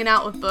keep bringing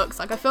out with books.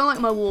 Like, I feel like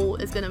my wall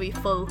is going to be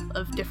full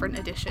of different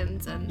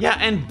editions.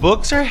 And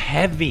books are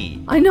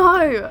heavy. I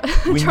know.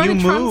 When trying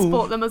you to move,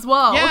 transport them as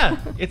well. Yeah,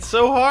 it's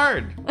so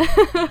hard.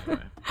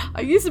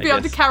 I used to be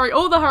able to carry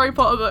all the Harry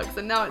Potter books,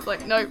 and now it's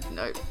like, nope,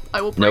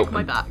 I will break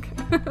my back.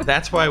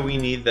 That's why we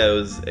need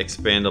those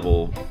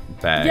expandable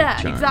bag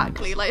charms.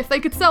 Exactly. Like, if they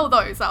could sell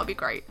those, that would be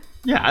great.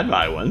 Yeah, I'd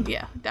buy one.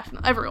 Yeah,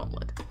 definitely. Everyone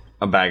would.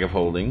 A bag of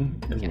holding.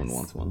 Everyone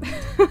wants one.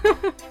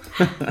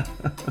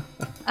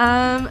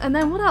 And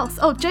then what else?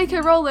 Oh,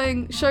 J.K.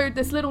 Rowling showed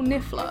this little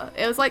niffler.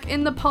 It was like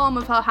in the palm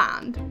of her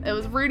hand. It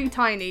was really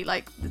tiny,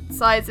 like the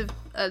size of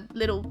a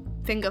little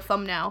finger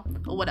thumbnail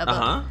or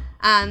whatever.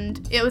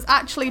 And it was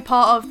actually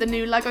part of the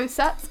new Lego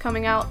sets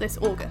coming out this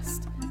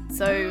August.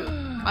 So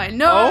I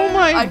know. Oh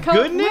my I can't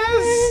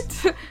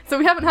goodness! wait. So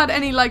we haven't had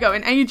any Lego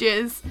in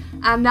ages,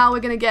 and now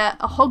we're gonna get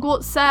a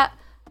Hogwarts set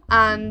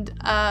and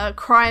a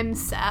crime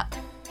set.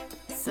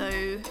 So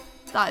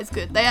that is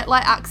good. They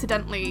like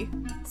accidentally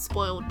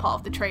spoiled part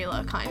of the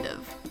trailer, kind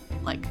of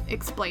like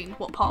explained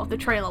what part of the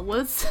trailer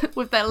was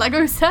with their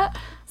Lego set.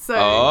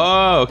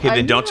 So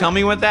then don't tell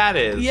me what that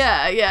is.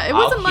 Yeah. It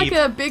wasn't like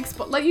a big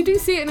spot. Like you do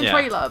see it in a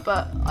trailer,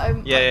 but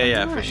I'm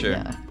for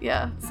sure.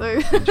 Yeah. So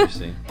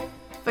Interesting.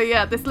 But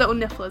yeah, this little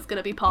niffler is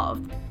gonna be part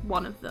of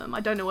one of them. I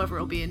don't know whether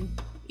it'll be in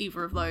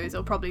either of those.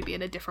 It'll probably be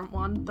in a different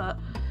one, but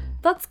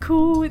that's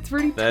cool. It's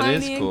really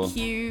tiny and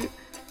cute.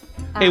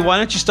 Hey, why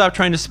don't you stop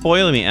trying to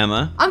spoil me,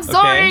 Emma? I'm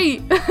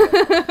sorry.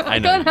 I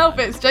know. can't help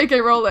it. It's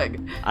J.K.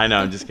 Rowling. I know.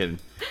 I'm just kidding.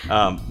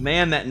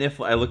 Man, that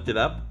niffler. I looked it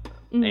up,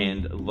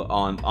 and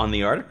on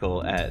the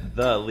article at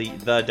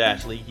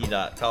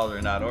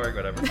the-leaky.cauldron.org,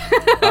 whatever.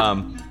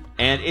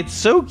 And it's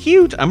so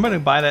cute. I'm gonna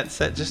buy that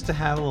set just to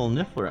have a little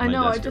niffler at my desk. I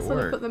know. I just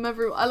want to put them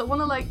everywhere. I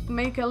want to like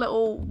make a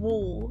little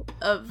wall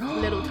of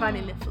little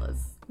tiny nifflers.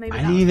 Maybe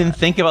I didn't even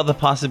think about the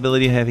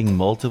possibility of having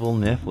multiple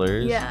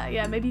nifflers.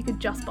 Yeah. Maybe you could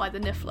just buy the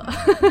niffler.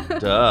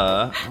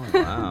 Duh. Oh,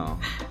 wow.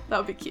 That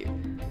would be cute.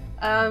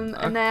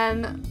 And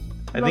then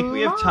I think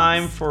we have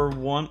time for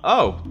one.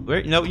 Oh,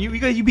 wait, no,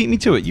 you beat me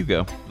to it. You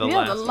go. The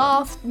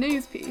last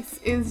news piece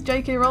is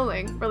J.K.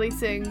 Rowling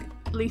releasing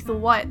Lethal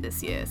White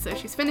this year. So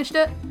she's finished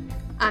it,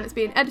 and it's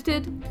being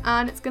edited,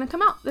 and it's going to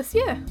come out this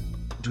year.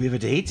 Do we have a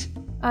date?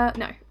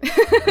 No.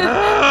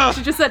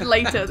 She just said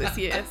later this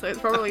year, so it's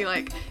probably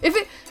like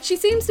she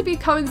seems to be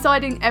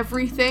coinciding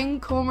everything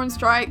Cormoran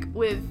Strike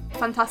with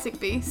Fantastic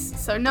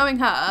Beasts. So knowing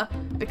her,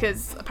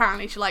 because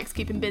apparently she likes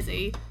keeping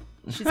busy,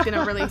 she's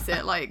gonna release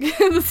it like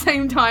at the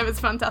same time as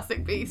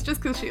Fantastic Beasts,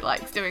 just because she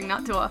likes doing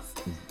that to us.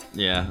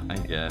 Yeah, I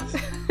guess.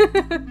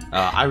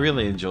 I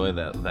really enjoy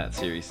that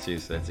series too,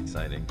 so that's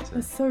exciting. So.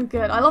 It's so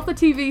good. I love the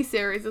TV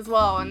series as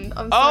well, and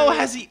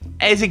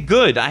Is it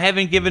good? I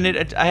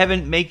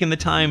haven't making the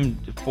time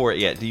for it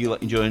yet. Do you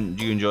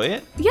enjoy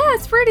it? Yeah,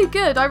 it's pretty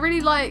good. I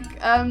really like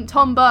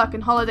Tom Burke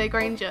and Holiday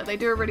Granger. They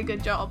do a really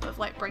good job of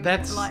like bringing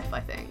it to life, I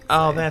think. So.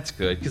 Oh, that's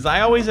good, because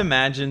I always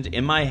imagined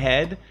in my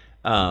head,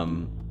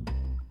 what's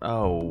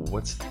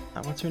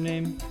her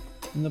name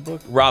in the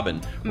book?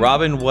 Robin.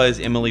 Robin was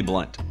Emily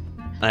Blunt.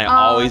 I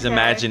always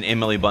imagined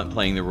Emily Blunt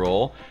playing the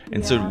role,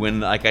 and so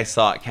when I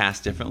saw it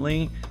cast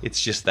differently,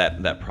 it's just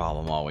that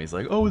problem always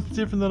like, oh, it's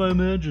different than I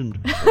imagined.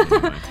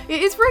 Anyway.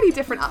 It is really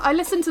different. I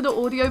listened to the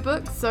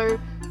audiobook, so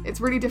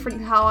it's really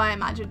different how I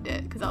imagined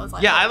it, because I was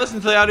like, I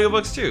listened to the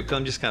audiobooks too, because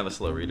I'm just kind of a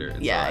slow reader.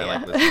 And yeah, so I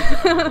like listening to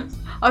audiobooks.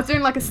 I was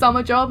doing like a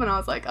summer job, and I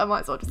was like, I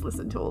might as well just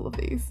listen to all of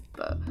these.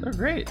 But they're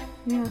great.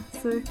 Yeah,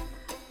 so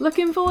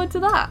looking forward to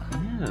that.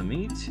 Yeah,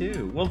 me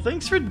too. Well,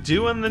 thanks for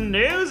doing the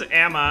news,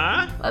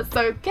 Emma. That's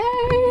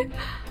okay.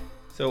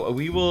 So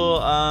we will,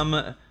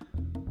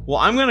 well,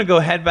 I'm going to go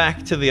head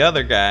back to the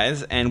other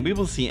guys, and we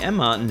will see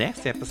Emma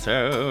next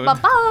episode.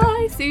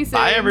 Bye-bye. See you soon.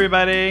 Bye,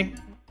 everybody.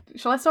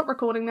 Shall I stop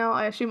recording now?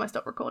 I assume I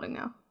stopped recording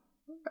now.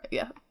 Right,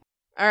 yeah.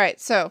 All right,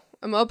 so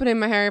I'm opening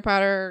my Harry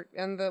Potter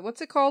and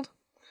what's it called?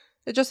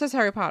 It just says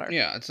Harry Potter.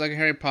 Yeah, it's like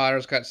Harry Potter.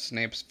 It's got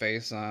Snape's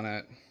face on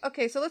it.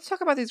 Okay, so let's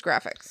talk about these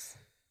graphics.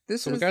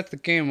 We got the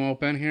game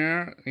open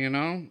here,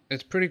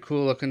 It's pretty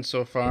cool looking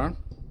so far.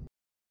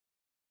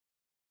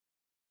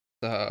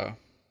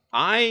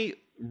 I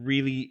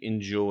really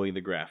enjoy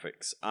the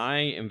graphics. I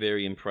am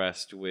very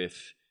impressed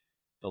with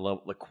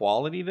the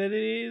quality that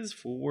it is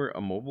for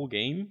a mobile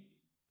game.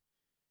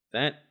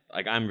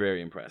 I'm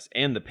very impressed.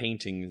 And the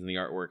paintings and the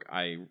artwork,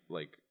 I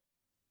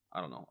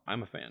don't know.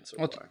 I'm a fan so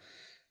far.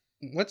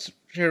 Let's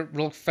hear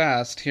real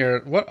fast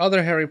here. What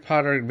other Harry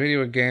Potter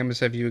video games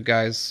have you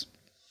guys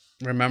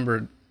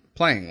remembered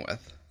playing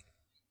with?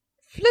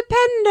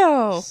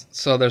 Flipendo!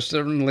 So there's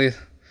certainly...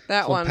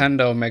 That one.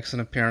 Flipendo makes an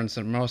appearance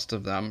in most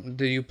of them.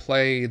 Do you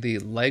play the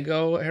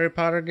Lego Harry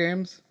Potter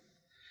games?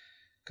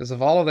 Because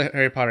of all of the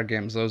Harry Potter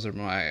games, those are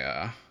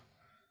my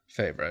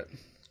favorite.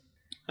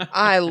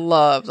 I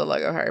love the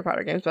Lego Harry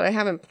Potter games, but I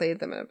haven't played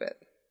them in a bit.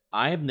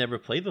 I have never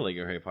played the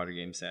Lego Harry Potter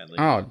games, sadly.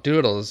 Oh,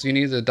 doodles. You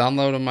need to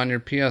download them on your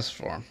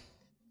PS4.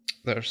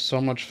 They're so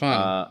much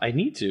fun. I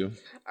need to.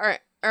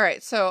 All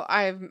right. So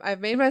I've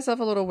made myself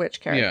a little witch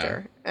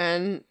character,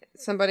 and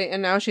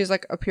now she's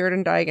like appeared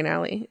in Diagon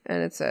Alley,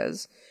 and it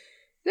says,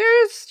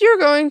 "You're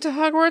going to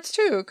Hogwarts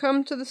too.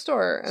 Come to the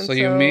store." And so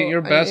you meet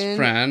your best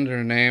friend.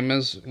 Her name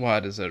is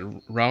what? Is it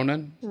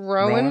Ronan?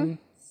 Rowan?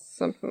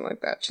 Something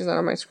like that. She's not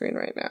on my screen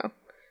right now.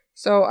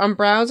 So I'm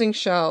browsing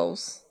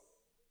shelves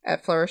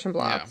at Flourish and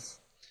Blotts.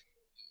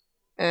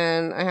 Yeah.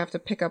 And I have to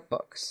pick up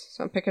books.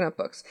 So I'm picking up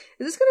books.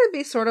 Is this going to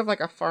be sort of like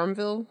a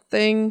Farmville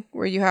thing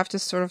where you have to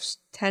sort of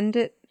tend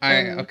it?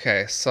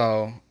 Okay,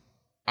 so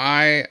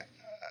I,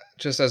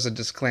 just as a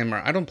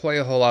disclaimer, I don't play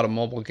a whole lot of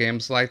mobile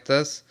games like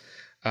this.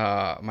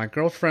 My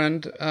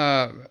girlfriend,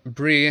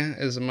 Bree,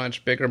 is a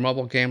much bigger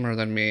mobile gamer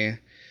than me.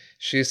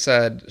 She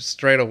said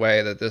straight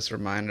away that this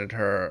reminded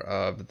her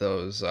of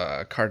those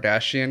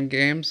Kardashian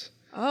games.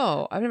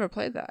 Oh, I've never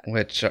played that.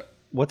 Which...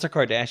 What's a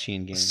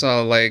Kardashian game?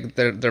 So,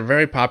 they're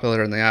very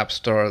popular in the App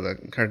Store. The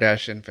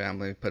Kardashian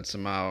family puts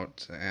them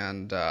out,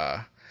 and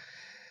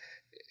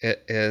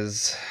it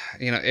is,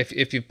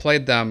 if you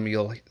played them,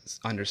 you'll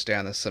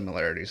understand the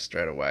similarities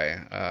straight away.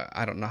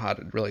 I don't know how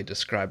to really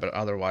describe it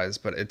otherwise,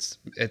 but it's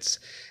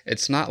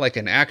not like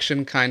an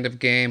action kind of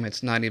game.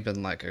 It's not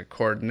even like a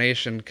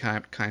coordination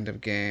kind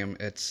of game.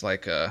 It's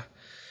like you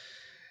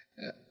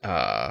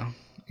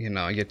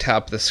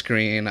tap the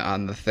screen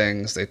on the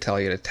things they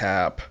tell you to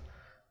tap.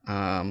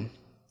 And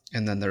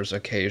then there's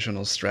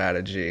occasional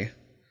strategy,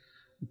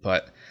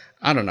 but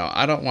I don't know.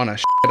 I don't want to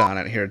shit on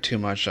it here too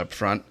much up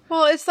front.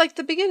 Well, it's like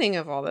the beginning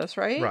of all this,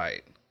 right?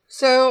 Right.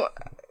 So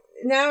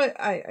now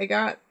I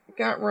got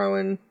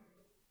Rowan.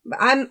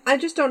 I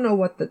just don't know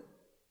what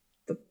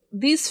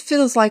these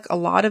feels like a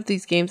lot of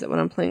these games that when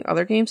I'm playing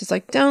other games, it's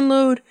like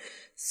download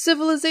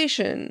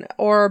Civilization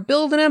or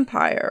build an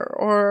empire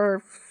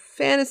or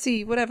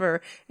fantasy,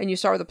 whatever. And you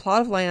start with a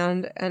plot of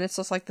land and it's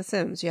just like The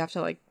Sims. You have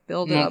to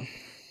build it up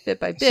bit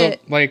by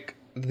bit. So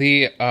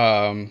the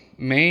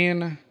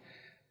main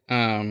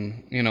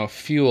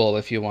fuel,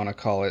 if you want to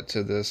call it,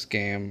 to this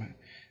game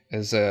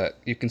is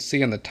you can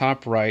see in the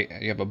top right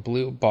you have a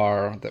blue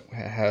bar that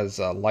has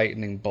a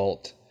lightning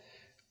bolt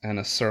and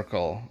a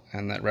circle,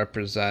 and that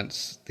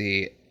represents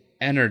the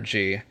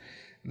energy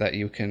that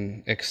you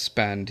can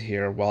expend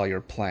here while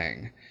you're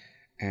playing.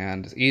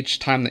 And each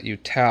time that you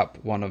tap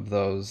one of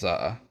those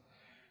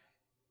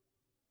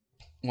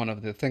one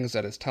of the things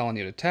that is telling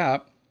you to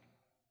tap,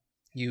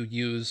 you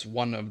use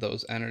one of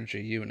those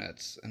energy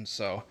units. And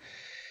so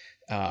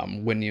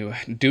when you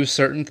do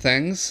certain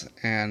things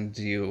and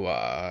you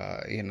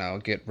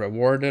get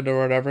rewarded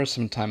or whatever,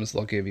 sometimes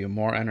they'll give you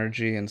more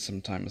energy and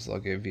sometimes they'll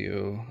give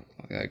you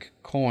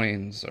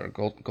coins or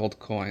gold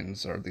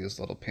coins or these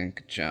little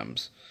pink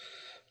gems.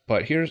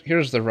 But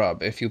here's the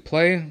rub. If you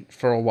play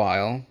for a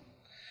while,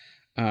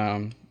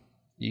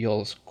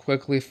 you'll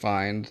quickly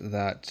find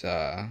that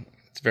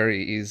it's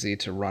very easy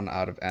to run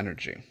out of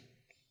energy.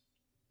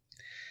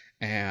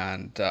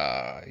 And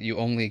you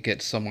only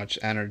get so much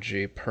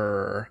energy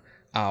per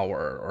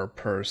hour or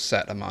per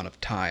set amount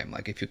of time.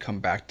 Like if you come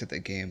back to the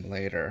game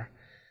later,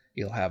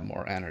 you'll have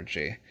more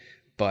energy.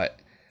 But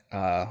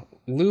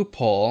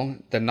loophole,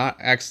 the not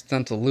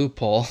accidental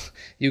loophole,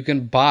 you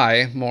can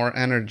buy more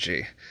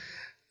energy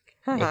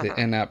with the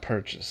in-app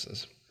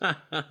purchases.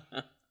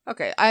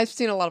 Okay, I've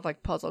seen a lot of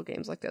like puzzle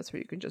games like this where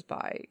you can just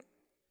buy.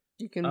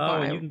 You can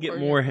buy. And you can get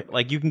more.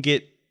 Like you can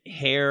get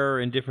hair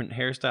and different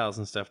hairstyles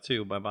and stuff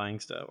too by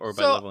buying stuff or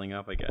by leveling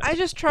up, I guess. I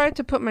just tried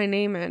to put my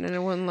name in and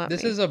it wouldn't let me.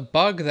 This is a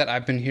bug that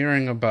I've been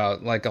hearing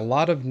about. Like a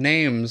lot of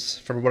names,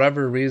 for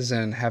whatever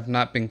reason, have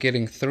not been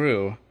getting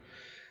through.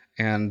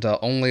 And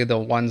only the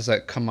ones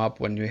that come up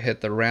when you hit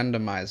the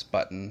randomize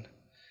button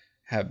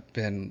have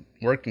been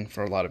working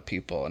for a lot of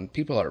people. And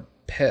people are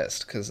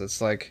pissed because it's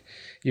like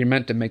you're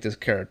meant to make this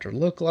character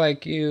look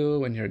like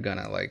you and you're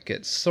gonna like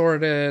get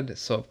sorted.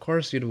 So of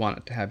course you'd want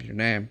it to have your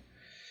name.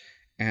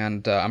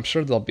 And I'm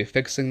sure they'll be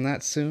fixing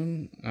that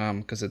soon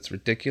because it's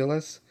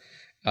ridiculous.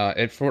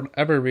 It, for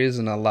whatever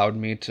reason, allowed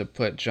me to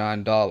put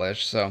John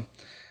Dawlish, so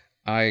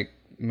I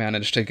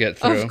managed to get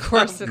through. Of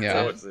course it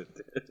yeah. did.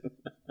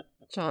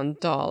 John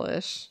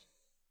Dawlish.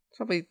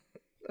 Probably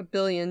a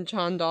billion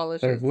John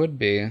Dawlishes. There would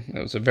be. It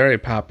was a very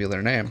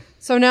popular name.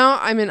 So now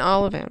I'm in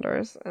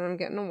Ollivanders and I'm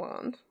getting a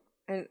wand.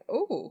 And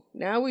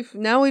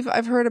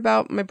I've heard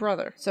about my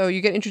brother. So you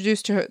get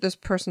introduced to this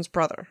person's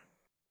brother.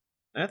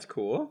 That's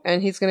cool.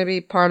 And he's going to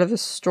be part of the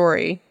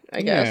story,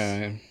 I guess.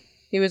 Yeah.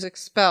 He was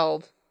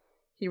expelled.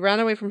 He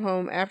ran away from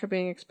home after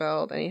being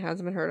expelled, and he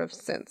hasn't been heard of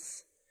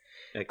since.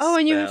 Expelled? Oh,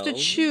 and you have to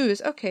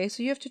choose. Okay,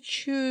 so you have to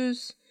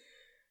choose.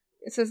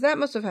 It says that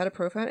must have had a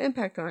profound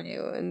impact on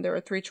you. And there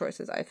were 3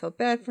 choices. I felt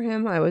bad for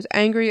him. I was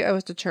angry. I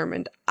was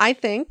determined. I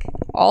think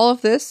all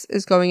of this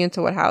is going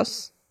into what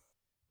house?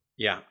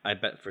 Yeah, I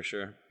bet for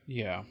sure.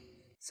 Yeah.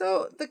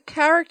 So the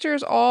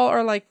characters all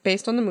are like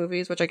based on the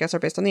movies, which I guess are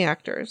based on the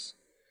actors.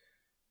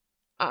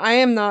 I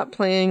am not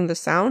playing the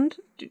sound.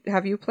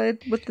 Have you played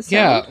with the sound?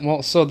 Yeah,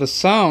 well, so the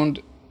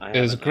sound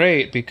is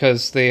great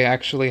because they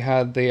actually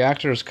had the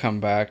actors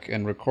come back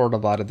and record a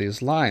lot of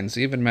these lines.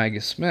 Even Maggie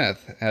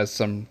Smith has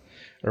some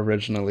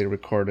originally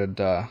recorded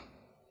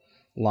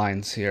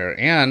lines here.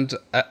 And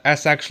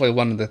that's actually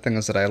one of the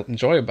things that I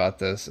enjoy about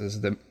this is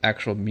the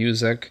actual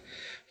music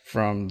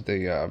from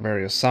the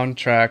various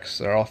soundtracks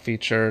are all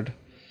featured,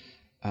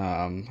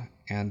 and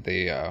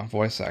the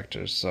voice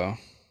actors, so...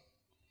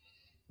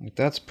 Like,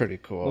 that's pretty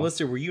cool.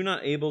 Melissa, were you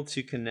not able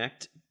to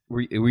connect?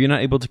 Were you not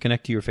able to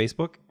connect to your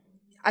Facebook?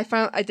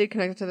 I did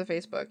connect it to the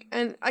Facebook,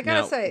 and I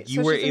gotta say,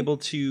 you were able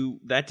to.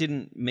 That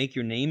didn't make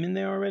your name in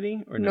there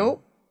already, or no?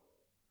 Nope.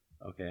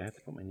 Okay, I have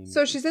to put my name.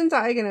 So she's in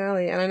Diagon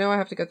Alley, and I know I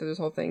have to go through this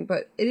whole thing,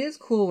 but it is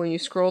cool when you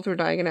scroll through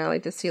Diagon Alley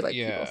to see like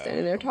people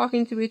standing there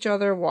talking to each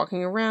other,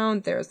 walking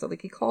around. There's the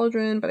Leaky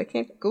Cauldron, but I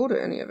can't go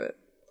to any of it.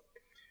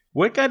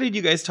 What guy did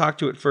you guys talk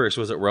to at first?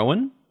 Was it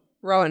Rowan?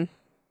 Rowan.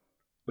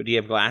 But do you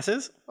have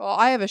glasses? Well,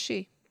 I have a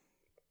she.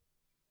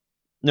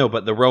 No,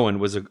 but the Rowan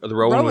was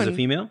a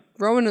female.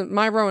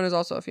 My Rowan is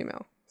also a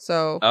female.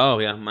 So. Oh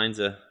yeah, mine's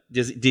a.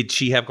 Did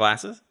she have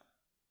glasses?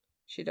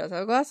 She does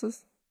have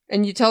glasses.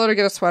 And you tell her to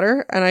get a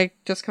sweater, and I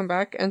just come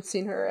back and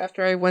seen her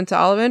after I went to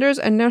Ollivanders,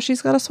 and now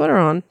she's got a sweater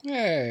on.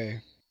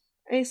 Yay!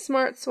 A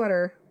smart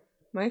sweater.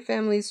 My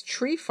family's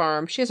tree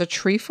farm. She has a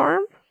tree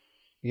farm?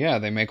 Yeah,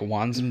 they make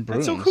wands and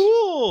brooms. That's so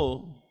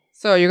cool.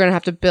 So you're going to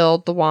have to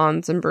build the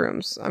wands and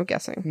brooms, I'm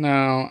guessing.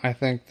 No, I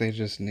think they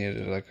just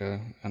needed like a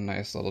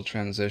nice little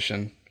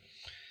transition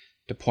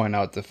to point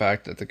out the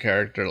fact that the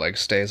character like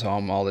stays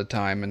home all the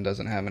time and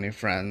doesn't have any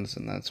friends,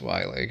 and that's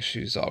why like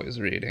she's always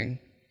reading.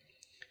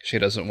 She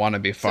doesn't want to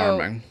be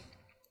farming.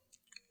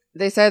 So,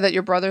 they said that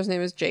your brother's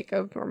name is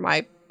Jacob, or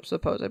my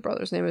supposed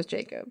brother's name is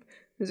Jacob,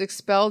 who's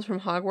expelled from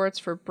Hogwarts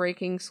for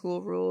breaking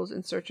school rules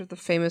in search of the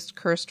famous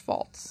cursed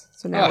vaults.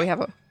 So now we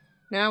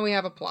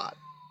have a plot.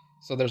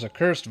 So there's a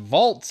cursed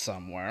vault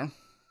somewhere.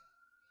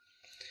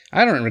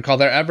 I don't recall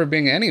there ever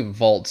being any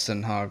vaults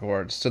in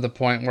Hogwarts to the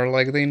point where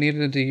like they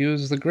needed to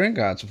use the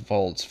Gringotts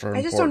vaults for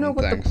I just don't know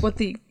what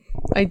the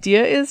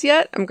idea is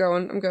yet. I'm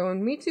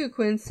going. Me too,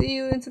 Quinn. See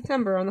you in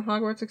September on the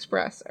Hogwarts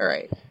Express. All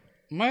right.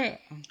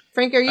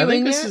 Frank, are you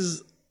in yet?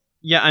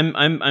 Yeah,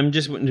 I'm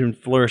just doing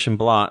Flourish and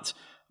Blot.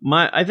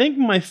 I think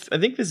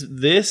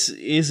this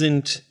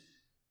isn't.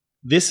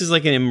 This is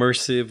like an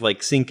immersive,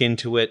 like sink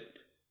into it.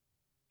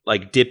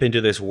 Like dip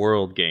into this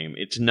world game.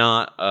 It's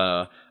not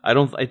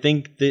I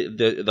think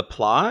the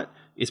plot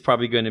is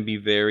probably going to be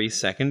very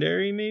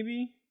secondary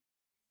maybe.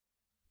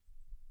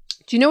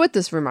 Do you know what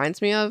this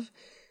reminds me of?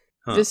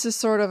 Huh. This is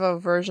sort of a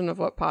version of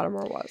what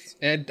Pottermore was.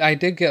 I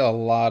did get a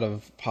lot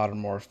of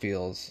Pottermore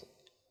feels.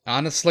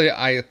 Honestly,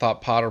 I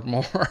thought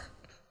Pottermore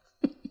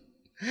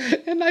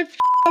and I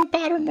on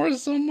Pottermore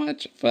so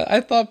much, but I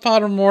thought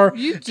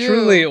Pottermore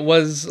truly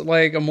was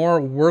like a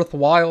more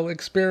worthwhile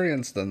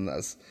experience than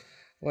this.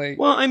 Like,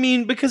 well, I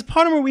mean, because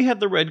Pottermore we had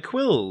the red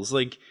quills,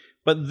 like,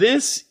 but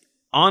this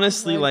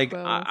honestly, Red like,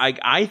 quills.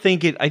 I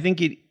think it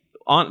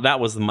that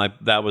was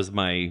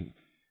my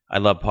I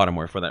love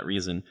Pottermore for that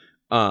reason.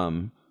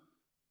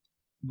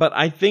 But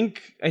I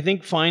think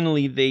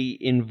finally they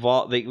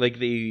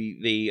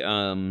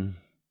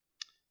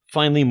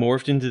finally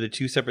morphed into the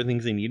two separate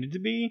things they needed to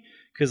be,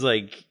 because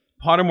like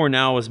Pottermore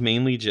now is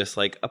mainly just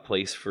like a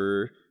place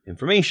for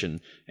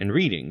information and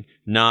reading,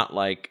 not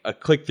like a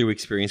click-through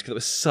experience, because it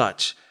was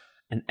such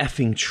an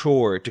effing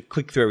chore to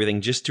click through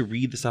everything just to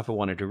read the stuff I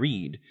wanted to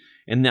read.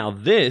 And now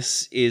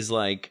this is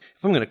like,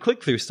 if I'm going to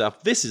click through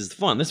stuff, this is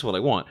fun. This is what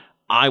I want.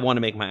 I want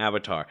to make my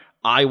avatar.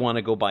 I want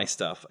to go buy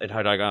stuff. And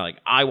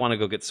I want to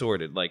go get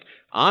sorted. Like,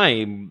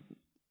 I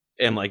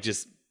am like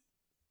just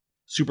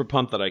super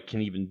pumped that I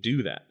can even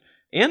do that.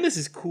 And this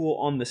is cool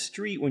on the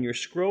street when you're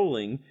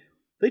scrolling.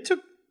 They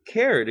took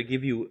care to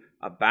give you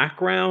a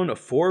background, a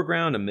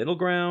foreground, a middle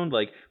ground.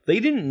 Like, they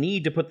didn't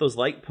need to put those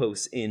light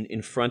posts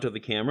in front of the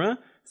camera.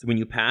 So when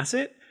you pass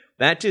it,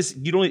 that is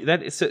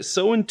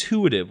so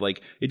intuitive.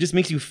 Like, it just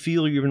makes you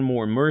feel even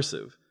more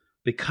immersive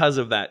because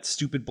of that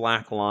stupid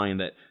black line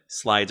that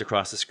slides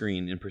across the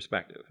screen in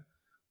perspective.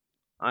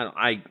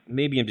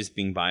 Maybe I'm just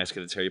being biased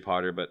because it's Harry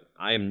Potter, but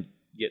I am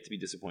yet to be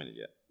disappointed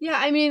yet. Yeah,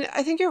 I mean,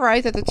 I think you're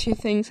right that the two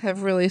things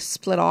have really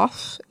split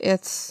off.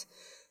 It's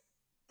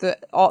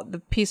all the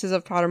pieces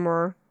of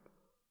Pottermore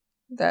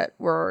that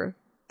were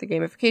the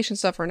gamification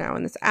stuff are now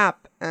in this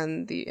app,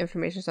 and the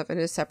information stuff, it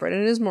is separate,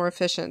 and it is more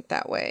efficient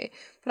that way.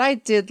 But I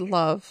did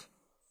love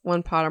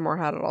when Pottermore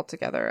had it all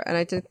together, and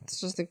I did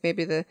just think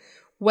maybe the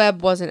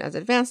web wasn't as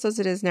advanced as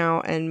it is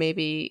now, and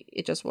maybe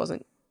it just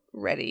wasn't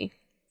ready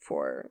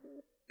for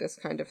this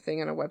kind of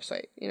thing on a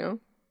website, you know?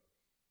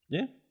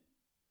 Yeah.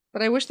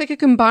 But I wish they could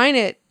combine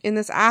it in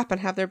this app and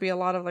have there be a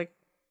lot of like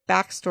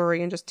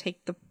backstory and just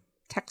take the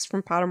text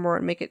from Pottermore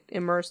and make it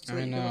immersed. So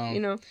I know. You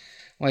know?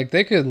 Like,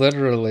 they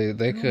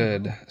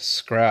could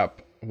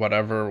scrap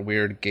whatever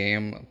weird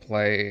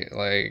gameplay,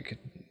 like,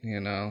 you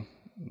know,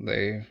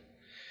 they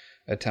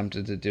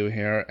attempted to do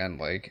here, and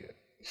like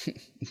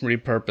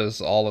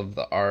repurpose all of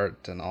the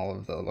art and all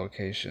of the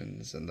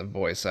locations and the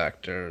voice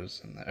actors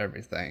and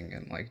everything,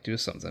 and like do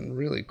something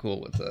really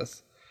cool with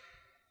this.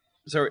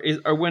 So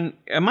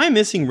am I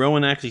missing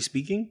Rowan actually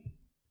speaking?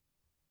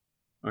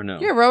 Or no?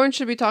 Yeah, Rowan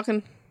should be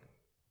talking.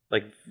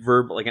 Like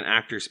like an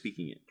actor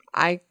speaking it.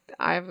 I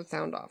have the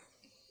sound off.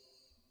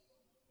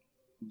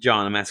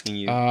 John, I'm asking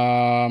you.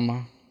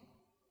 I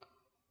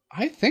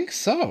think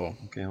so.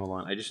 Okay, hold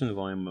on. I just turned the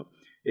volume up.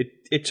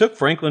 It took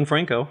Franklin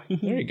Franco.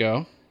 There you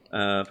go.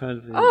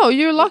 Oh,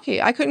 you're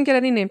lucky. I couldn't get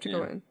any name to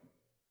go in.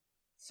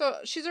 So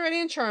she's already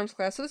in Charms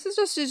class. So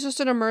she's just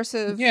an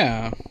immersive.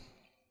 Yeah.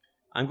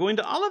 I'm going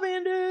to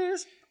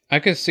Ollivanders. I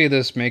could see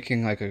this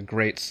making like a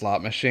great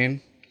slot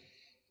machine.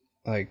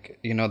 Like,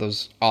 you know,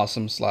 those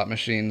awesome slot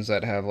machines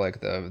that have like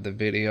the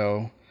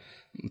video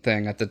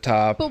thing at the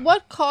top. But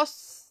what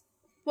costs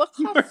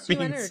you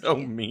being energy? so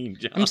mean,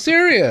 John. I'm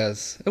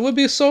serious. It would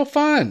be so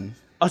fun.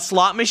 A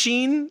slot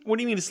machine? What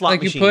do you mean a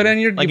slot machine? You put in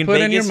your like you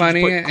put in your Vegas,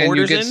 money put and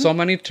you get in? so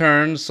many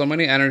turns, so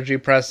many energy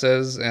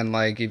presses, and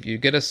like if you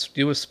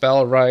do a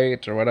spell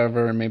right or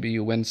whatever, and maybe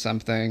you win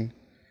something.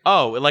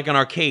 Oh, like an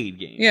arcade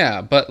game.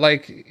 Yeah, but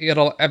like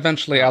it'll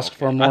eventually ask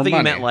for more money. I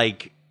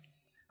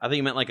thought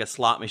you meant like a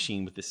slot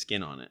machine with the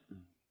skin on it.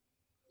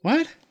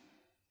 What?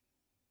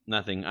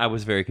 Nothing. I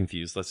was very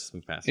confused. Let's just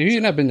move past it.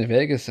 You've not been to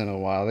Vegas in a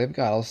while. They've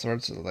got all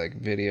sorts of like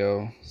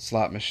video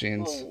slot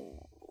machines.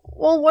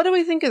 Well, what do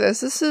we think of this?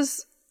 This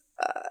is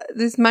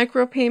these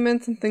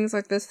micropayments and things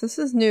like this. This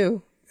is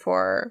new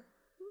for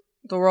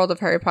the world of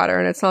Harry Potter,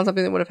 and it's not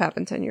something that would have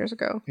happened 10 years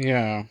ago.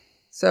 Yeah.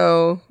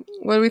 So,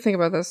 what do we think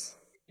about this?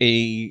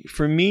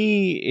 For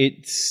me,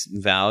 it's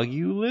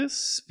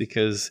valueless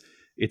because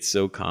it's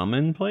so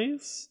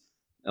commonplace.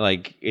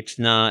 Like, it's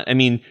not. I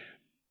mean,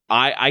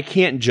 I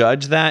can't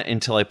judge that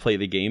until I play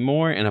the game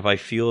more, and if I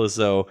feel as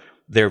though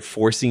they're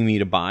forcing me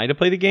to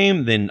play the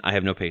game, then I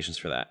have no patience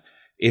for that.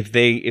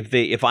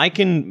 If I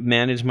can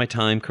manage my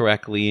time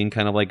correctly and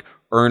kind of like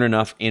earn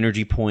enough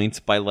energy points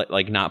by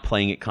like not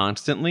playing it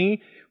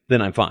constantly,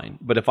 then I'm fine.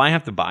 But if I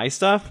have to buy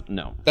stuff,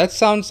 no. That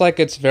sounds like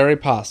it's very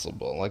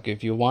possible. Like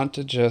if you want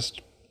to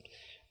just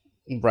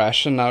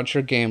ration out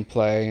your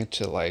gameplay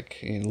to like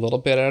a little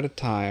bit at a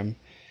time,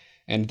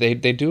 and they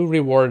do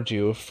reward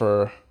you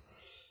for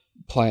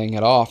playing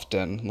it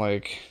often.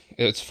 Like,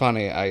 it's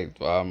funny, I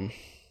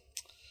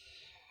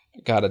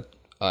got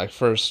a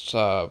first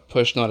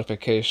push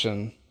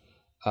notification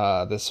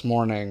this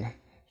morning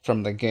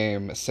from the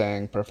game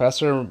saying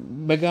Professor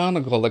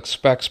McGonagall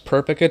expects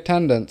perfect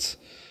attendance.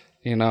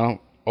 You know,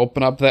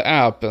 open up the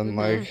app and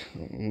like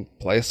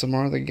play some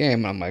more of the game.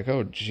 And I'm like,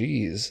 oh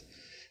geez,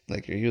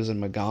 like you're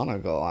using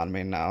McGonagall on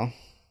me now.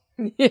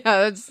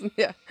 Yeah,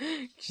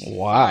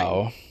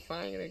 Wow.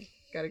 Fine.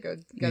 Gotta go.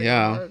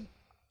 Yeah,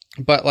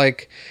 but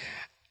like,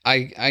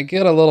 I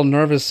get a little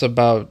nervous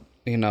about,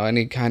 you know,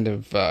 any kind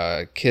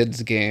of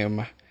kids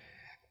game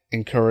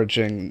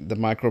encouraging the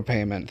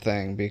micropayment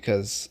thing,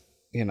 because,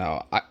 you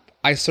know,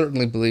 I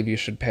certainly believe you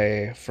should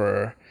pay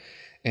for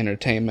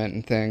entertainment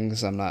and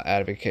things. I'm not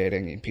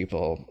advocating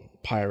people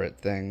pirate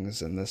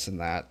things and this and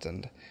that.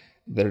 And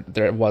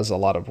there was a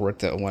lot of work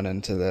that went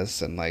into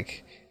this. And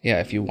like, yeah,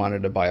 if you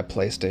wanted to buy a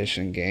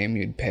PlayStation game,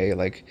 you'd pay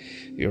like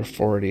your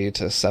 $40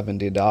 to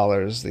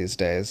 $70 these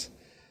days.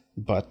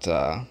 But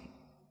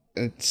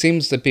it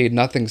seems to be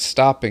nothing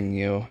stopping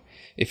you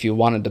if you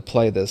wanted to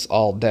play this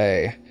all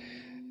day.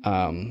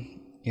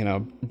 You know,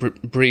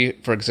 Bree,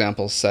 for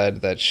example,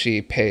 said that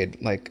she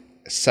paid like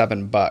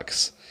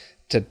 $7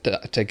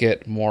 to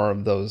get more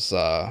of those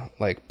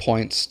like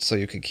points so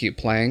you could keep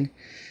playing,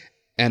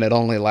 and it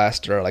only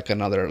lasted her like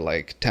another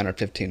like 10 or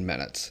 15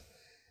 minutes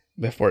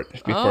before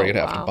you'd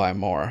have to buy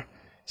more.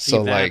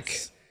 So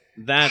like,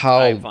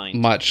 how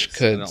much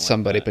could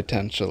somebody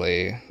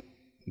potentially,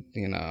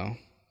 you know,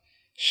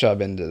 shove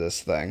into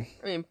this thing?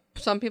 I mean,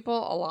 some people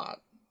a lot.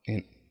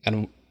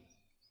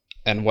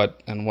 And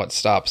what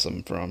stops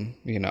them from,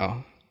 you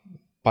know,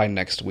 by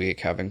next week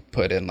having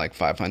put in like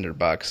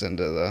 $500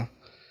 into the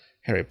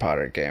Harry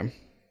Potter game?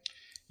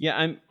 Yeah,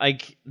 I'm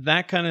like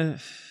that kind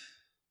of.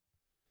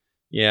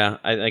 Yeah,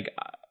 I like.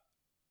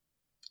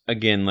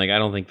 Again, like I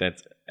don't think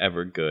that's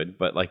ever good,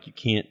 but like you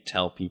can't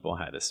tell people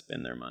how to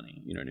spend their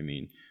money. You know what I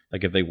mean?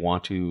 Like if they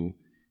want to,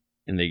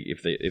 and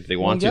if they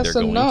want to, they're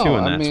going to,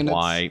 and that's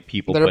why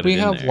people put it in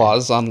there. We have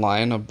laws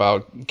online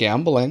about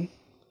gambling.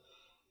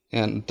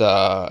 And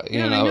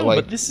you know, like,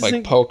 but this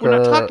like poker.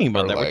 We're not talking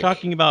about that. Like,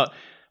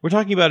 we're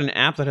talking about an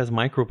app that has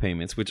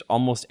micropayments, which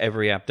almost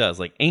every app does,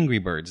 like Angry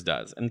Birds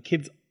does. And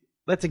kids,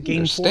 that's a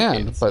game for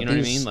kids. But you know what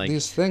I mean? Like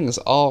these things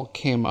all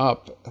came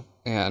up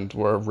and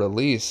were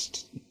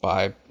released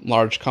by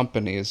large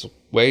companies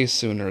way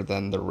sooner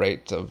than the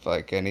rate of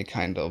like any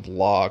kind of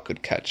law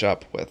could catch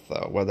up with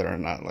whether or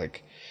not,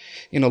 like,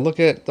 you know, look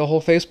at the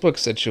whole Facebook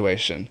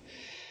situation.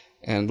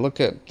 And look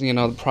at, you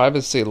know, the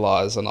privacy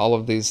laws and all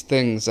of these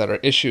things that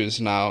are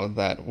issues now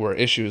that were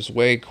issues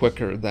way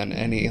quicker than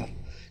any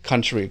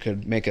country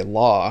could make a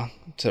law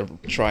to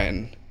try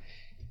and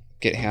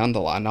get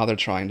handle on. Now they're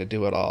trying to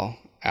do it all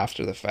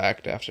after the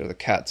fact, after the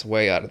cat's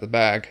way out of the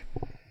bag.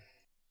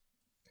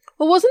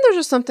 Well, wasn't there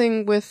just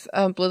something with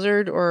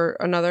Blizzard or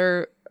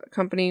another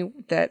company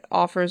that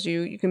offers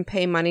you can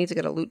pay money to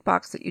get a loot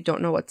box that you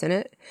don't know what's in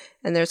it?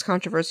 And there's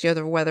controversy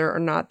over whether or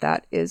not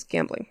that is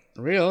gambling.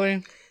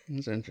 Really?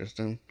 That's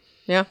interesting.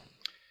 Yeah,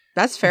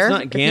 that's fair. It's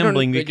not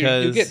gambling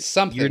because you get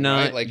something. You're not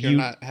right? like you're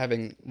not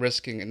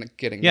risking and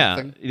getting yeah,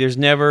 nothing. There's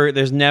never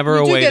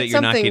a way that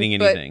you're not getting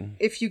anything.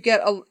 If you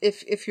get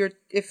if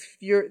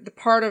you're the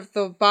part of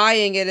the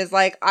buying it is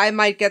like I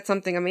might get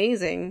something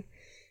amazing,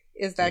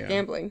 is that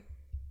gambling?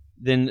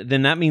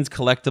 Then that means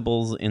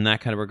collectibles in that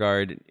kind of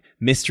regard,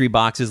 mystery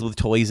boxes with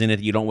toys in it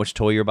that you don't know which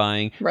toy you're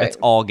buying. Right. That's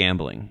all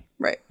gambling.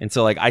 Right. And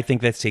so like I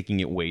think that's taking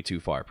it way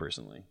too far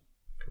personally.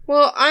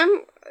 Well,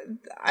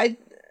 I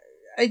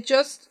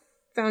just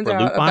found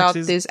out about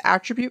these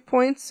attribute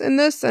points in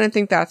this, and I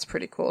think that's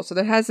pretty cool. So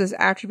that has this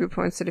attribute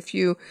points that if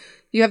you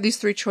have these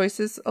 3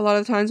 choices a lot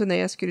of the times when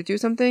they ask you to do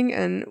something,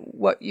 and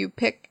what you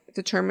pick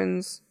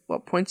determines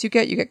what points you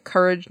get. You get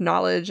courage,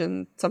 knowledge,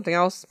 and something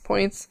else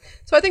points.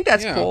 So I think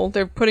that's cool.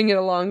 They're putting it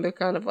along the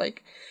kind of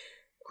like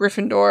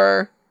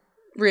Gryffindor,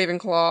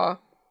 Ravenclaw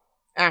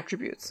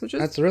attributes, which is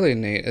that's really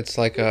neat. It's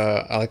like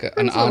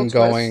an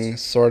ongoing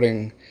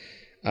sorting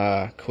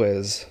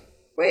quiz.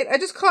 Wait, I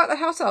just caught a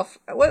house elf.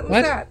 What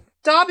was that?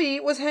 Dobby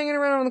was hanging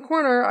around on the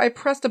corner. I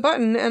pressed a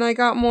button and I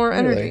got more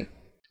energy.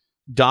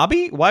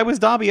 Dobby? Why was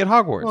Dobby at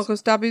Hogwarts? Well,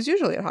 because Dobby's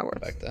usually at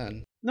Hogwarts. Back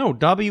then. No,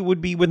 Dobby would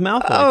be with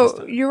Malfoy.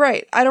 Oh, you're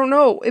right. I don't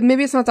know.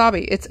 Maybe it's not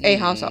Dobby. It's a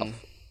house elf.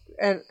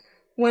 And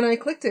when I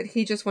clicked it,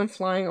 he just went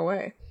flying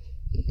away.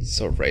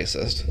 So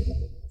racist.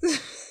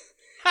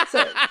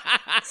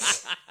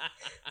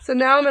 So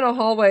now I'm in a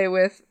hallway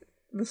with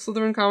the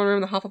Slytherin common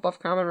room, the Hufflepuff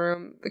common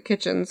room, the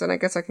kitchens, and I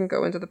guess I can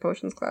go into the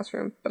potions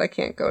classroom, but I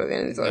can't go to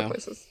any of these other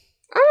places.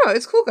 I don't know.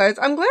 It's cool, guys.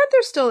 I'm glad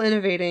they're still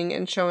innovating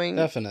and showing.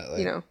 Definitely.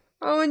 You know.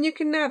 Oh, and you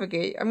can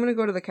navigate. I'm going to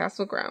go to the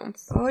castle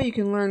grounds. Oh, you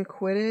can learn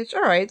Quidditch.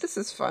 All right, this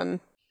is fun.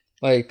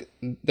 Like,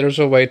 there's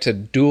a way to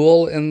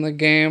duel in the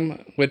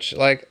game, which,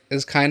 like,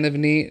 is kind of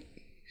neat,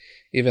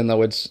 even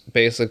though it's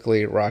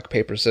basically rock,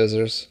 paper,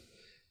 scissors,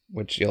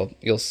 which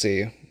you'll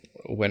see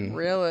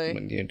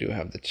when you do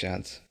have the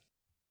chance.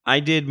 I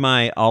did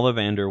my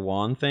Ollivander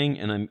wand thing,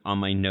 and I'm on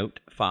my Note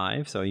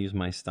 5, so I used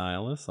my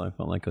stylus, so I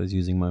felt like I was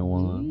using my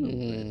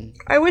wand.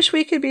 I wish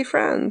we could be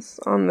friends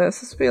on this.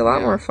 This would be a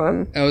lot more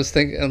fun. I was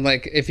thinking,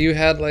 like, if you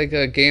had, like,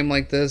 a game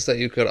like this that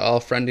you could all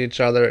friend each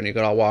other and you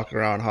could all walk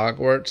around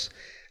Hogwarts,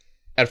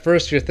 at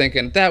first you're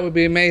thinking, that would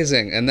be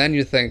amazing, and then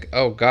you think,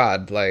 oh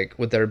god, like,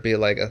 would there be,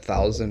 like,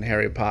 1,000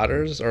 Harry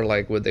Potters, or,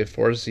 like, would they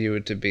force you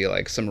to be,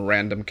 like, some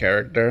random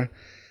character?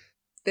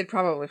 They'd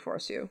probably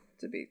force you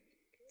to be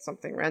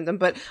something random,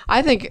 but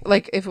I think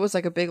like if it was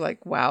like a big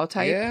like WoW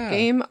type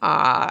game,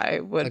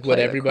 I would. Like, would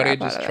everybody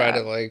just try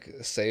to like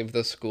save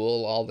the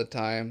school all the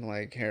time,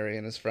 like Harry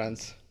and his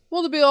friends?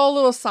 Well, there'd be all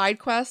little side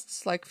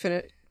quests, like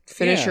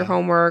finish your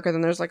homework, and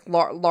then there's like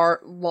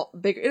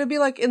big. It'll be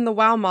like in the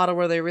WoW model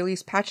where they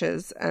release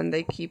patches and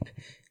they keep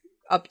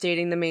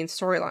updating the main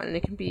storyline, and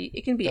it can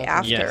be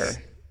after. Yes.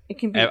 It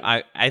can be.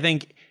 I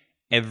think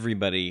every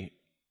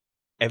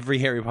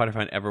Harry Potter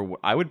fan ever,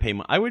 I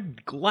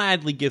would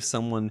gladly give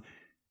someone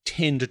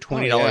 $10 to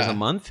 $20 a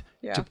month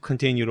to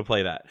continue to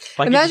play that. If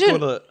I could just go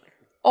to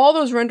all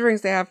those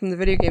renderings they have from the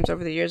video games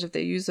over the years, if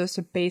they use those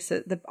to base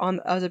it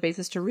as a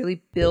basis to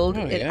really build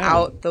it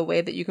out the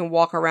way that you can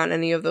walk around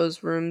any of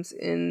those rooms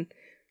in.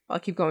 I'll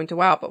keep going to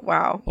WoW, but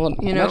WoW. Well,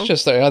 not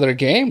just the other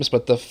games,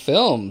 but the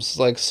films.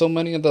 Like, so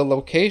many of the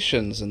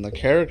locations and the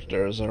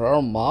characters are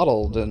all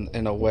modeled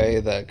in a way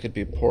that could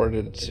be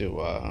ported to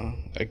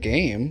a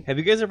game. Have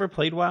you guys ever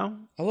played WoW?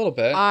 A little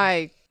bit.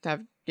 I have,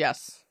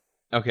 yes.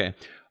 Okay.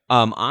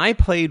 I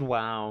played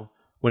WoW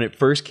when it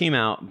first came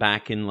out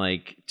back in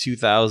like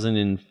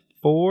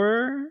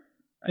 2004.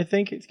 I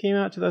think it came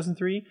out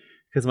 2003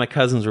 because my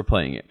cousins were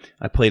playing it.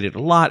 I played it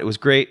a lot. It was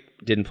great.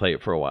 Didn't play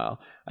it for a while.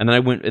 And then I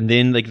went, and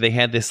then like they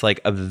had this like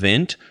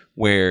event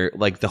where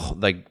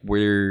the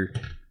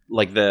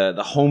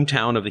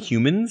hometown of the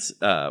humans.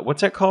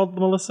 What's that called,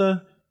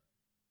 Melissa?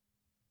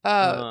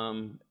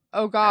 Oh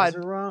God.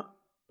 Azeroth?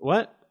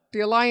 What? The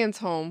Alliance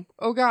home.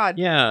 Oh God.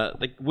 Yeah,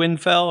 like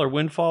Windfall or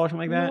something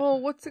like that. No,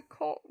 what's it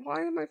called?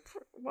 Why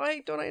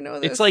don't I know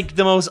this? It's like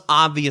the most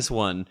obvious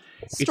one.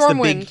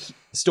 Stormwind. It's the big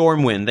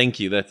Stormwind. Thank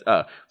you. That's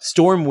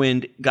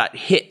Stormwind got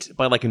hit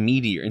by like a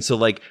meteor, and so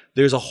like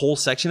there's a whole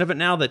section of it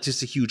now that's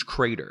just a huge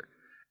crater.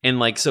 And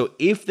like so,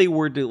 if they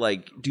were to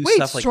like do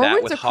stuff like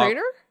that with Stormwind's a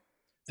crater?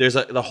 There's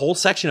the whole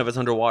section of it's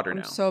underwater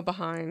now. I'm so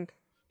behind.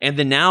 And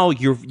then now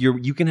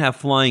you can have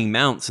flying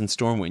mounts in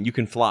Stormwind. You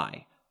can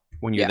fly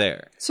when you're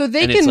there. So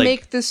they can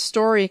make this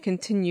story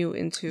continue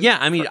into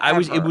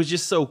forever. It was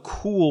just so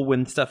cool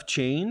when stuff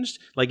changed.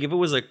 Like if it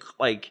was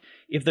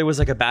if there was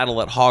like a battle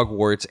at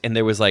Hogwarts and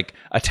there was like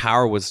a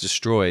tower was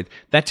destroyed,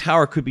 that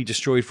tower could be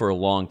destroyed for a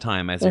long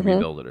time as they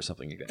rebuild it or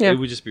something like that. Yeah. It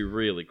would just be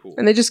really cool.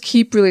 And they just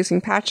keep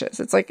releasing patches.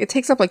 It's like it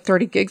takes up like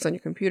 30 gigs on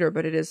your computer,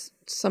 but it is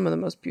some of the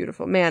most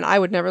beautiful. Man, I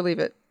would never leave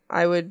it.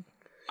 I would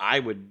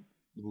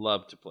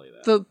love to play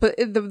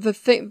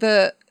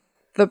that.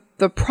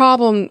 The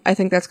problem I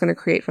think that's going to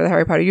create for the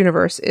Harry Potter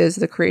universe is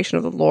the creation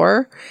of the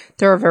lore.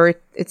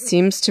 It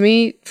seems to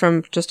me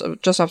from just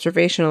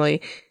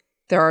observationally,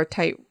 there are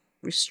tight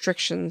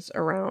restrictions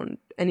around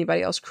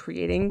anybody else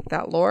creating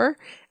that lore,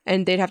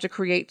 and they'd have to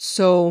create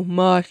so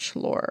much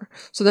lore.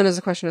 So then as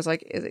the question is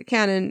like, is it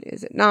canon?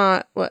 Is it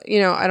not? Well,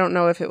 I don't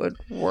know if it would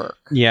work.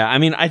 Yeah, I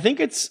mean,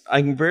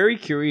 I'm very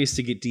curious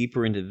to get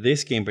deeper into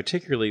this game,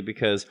 particularly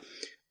because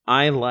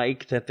I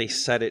like that they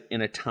set it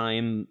in a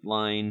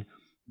timeline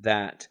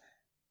that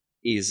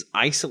is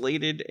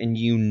isolated, and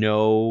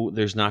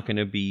there's not going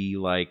to be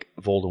like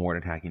Voldemort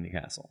attacking the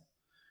castle.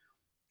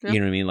 Yep. You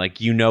know what I mean?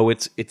 Like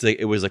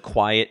it was a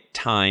quiet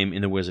time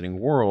in the wizarding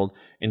world,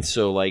 and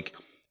so like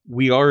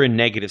we are in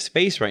negative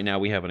space right now.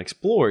 We haven't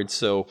explored,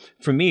 so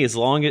for me, as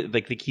long as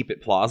like they keep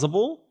it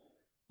plausible,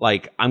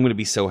 like I'm going to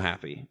be so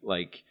happy.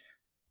 Like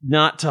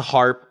not to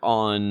harp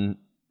on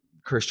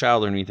Cursed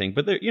Child or anything,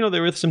 but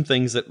there were some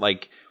things that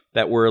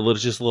were a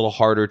little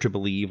harder to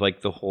believe,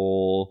 like the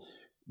whole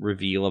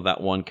reveal of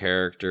that one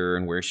character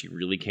and where she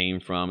really came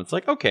from. It's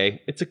like,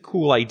 okay, it's a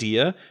cool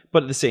idea,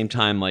 but at the same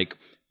time, like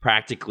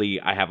practically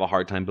I have a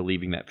hard time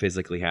believing that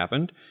physically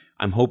happened.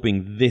 I'm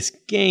hoping this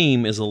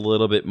game is a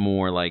little bit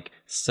more like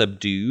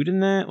subdued in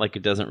that, like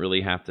it doesn't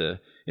really have to,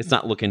 it's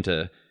not looking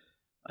to,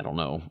 I don't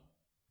know,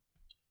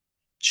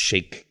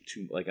 shake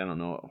to, like, I don't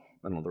know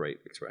the right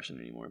expression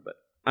anymore, but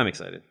I'm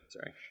excited.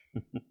 Sorry.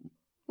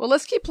 Well,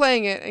 let's keep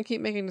playing it and keep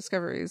making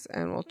discoveries,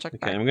 and we'll check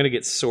back. Okay, I'm going to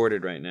get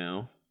sorted right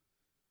now.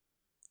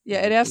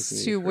 Yeah, it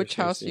asks you which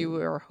house you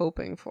are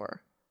hoping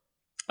for.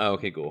 Oh,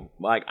 okay, cool.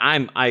 Like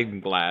I'm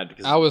glad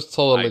because I was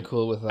totally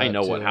cool with that. I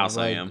know too. what house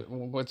I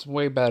am. It's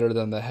way better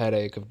than the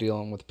headache of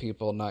dealing with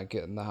people not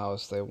getting the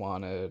house they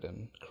wanted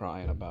and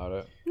crying about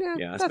it.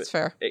 Yeah, that's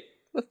fair.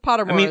 With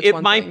Pottermore, I mean, it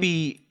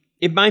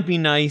might be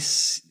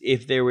nice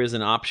if there was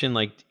an option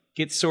like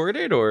get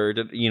sorted, or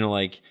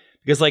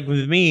because like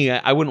with me,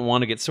 I wouldn't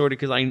want to get sorted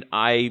because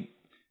I've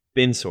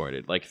been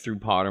sorted like through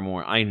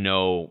Pottermore. I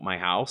know my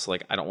house.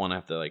 Like I don't want to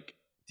have to like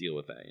deal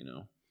with that,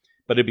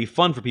 But it'd be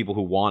fun for people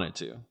who wanted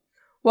to.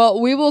 Well,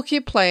 we will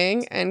keep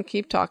playing and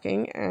keep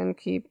talking and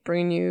keep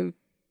bringing you...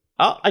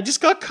 Oh, I just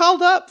got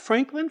called up.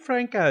 Franklin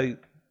Franco.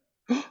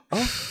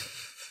 Oh.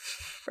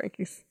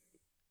 Frankie's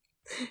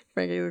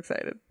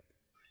excited.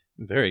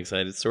 I'm very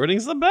excited.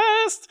 Sorting's the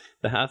best.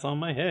 The hat's on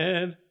my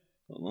head.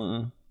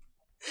 What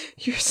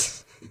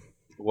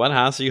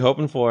house are you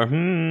hoping for?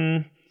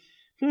 I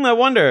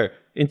wonder.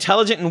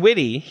 Intelligent and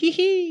witty. Hee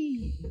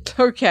hee.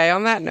 Okay,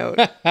 on that note.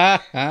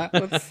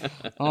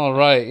 All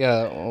right,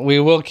 yeah. We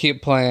will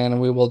keep playing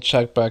and we will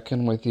check back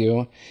in with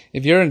you.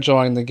 If you're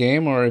enjoying the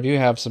game or if you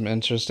have some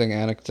interesting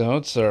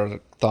anecdotes or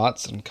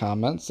thoughts and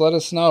comments, let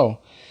us know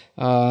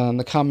in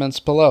the comments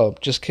below.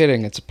 Just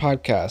kidding, it's a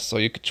podcast, so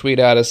you could tweet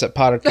at us at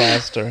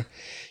Pottercast or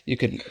you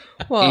could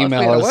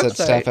email us at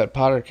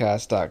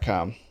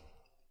staff@pottercast.com.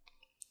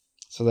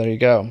 So there you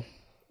go.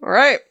 All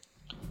right.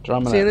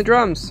 Drumming See you in the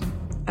drums.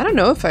 I don't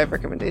know if I have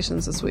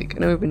recommendations this week. I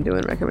know we've been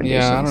doing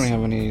recommendations. Yeah, I don't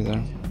have any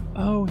either.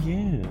 Oh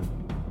yeah.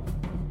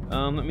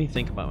 Let me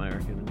think about my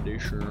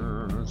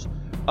recommendations.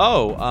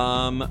 Oh,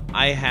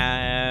 I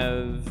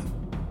have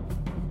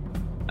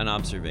an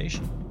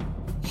observation.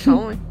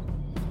 Tell me.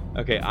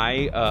 Okay,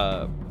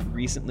 I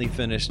recently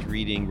finished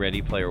reading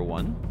Ready Player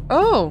One.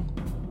 Oh.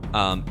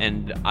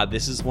 And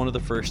this is one of the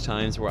first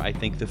times where I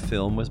think the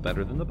film was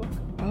better than the book.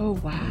 Oh,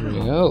 wow.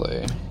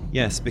 Really?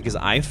 Yes, because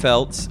I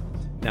felt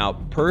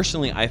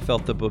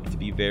the book to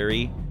be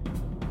very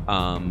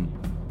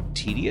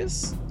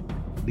tedious,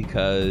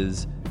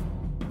 because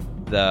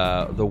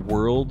the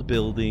world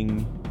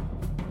building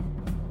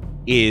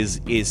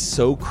is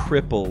so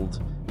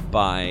crippled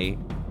by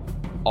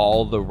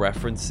all the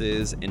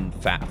references and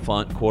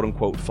fun, quote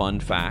unquote, fun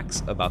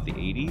facts about the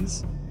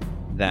 80s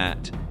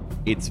that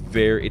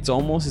it's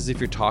almost as if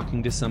you're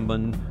talking to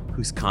someone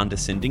who's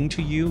condescending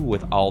to you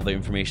with all the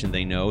information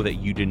they know that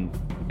you didn't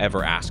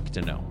ever ask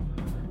to know.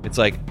 It's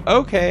like,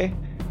 okay.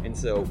 And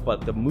so,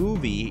 but the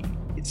movie,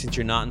 since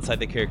you're not inside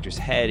the character's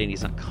head and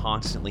he's not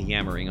constantly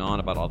yammering on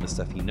about all the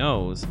stuff he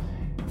knows,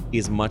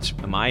 is much,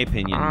 in my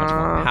opinion, much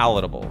more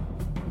palatable.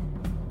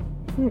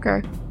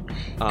 Okay.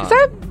 Because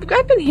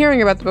I've been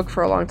hearing about the book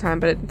for a long time,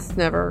 but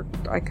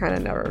I kind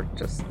of never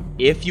just...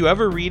 If you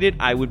ever read it,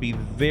 I would be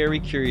very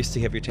curious to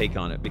have your take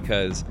on it,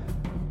 because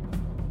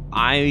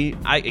I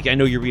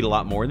know you read a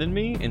lot more than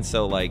me, and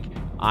so like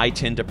I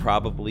tend to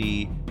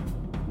probably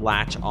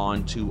latch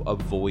on to a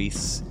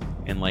voice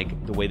and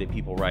like the way that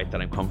people write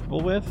that I'm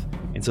comfortable with,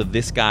 and so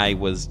this guy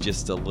was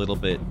just a little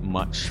bit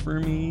much for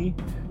me.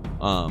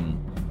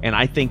 And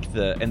I think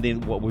and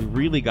then what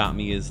really got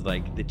me is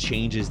like the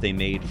changes they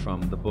made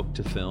from the book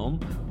to film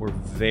were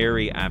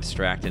very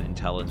abstract and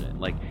intelligent.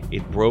 Like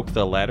it broke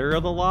the letter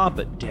of the law,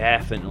 but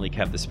definitely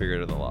kept the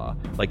spirit of the law.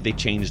 Like they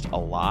changed a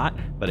lot,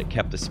 but it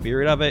kept the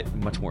spirit of it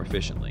much more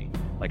efficiently.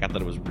 Like I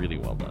thought it was really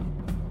well done.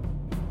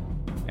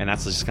 And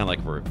that's just kind of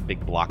like for a big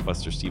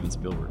blockbuster Steven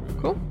Spielberg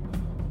movie. Cool.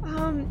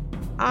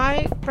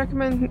 I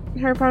recommend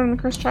Harry Potter and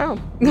the Cursed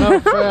Child. No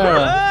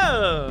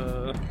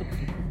fair.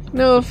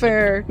 No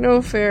fair.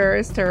 No fair.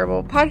 It's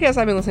terrible. Podcasts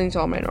I've been listening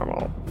to all my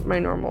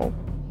normal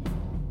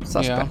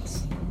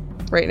suspects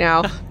right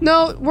now.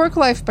 No, Work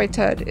Life by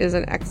Ted is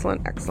an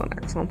excellent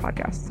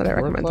podcast that I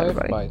recommend to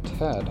everybody. Work Life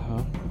by Ted,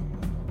 huh?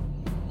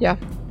 Yeah.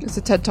 It's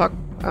a TED Talk,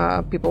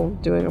 people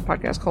doing a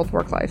podcast called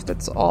Work Life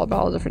that's all about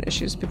all the different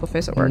issues people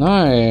face at work.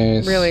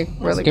 Nice. Really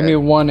good. Give me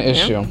one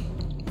issue.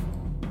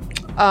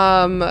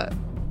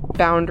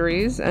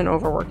 Boundaries and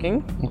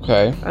overworking.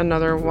 Okay.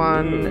 Another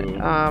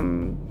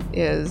one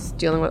is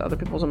dealing with other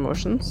people's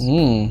emotions. I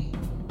need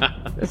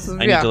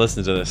to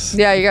listen to this.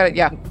 Yeah, you got it.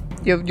 Yeah,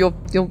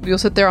 you'll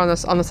sit there on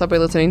the subway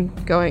listening,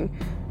 going,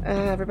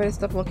 "Everybody,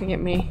 stop looking at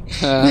me."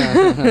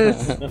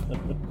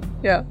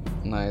 Yeah.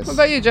 Nice. What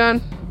about you,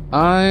 John?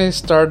 I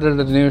started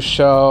a new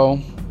show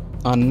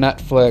on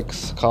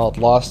Netflix called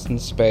Lost in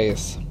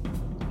Space.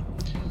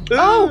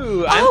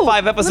 Ooh, I'm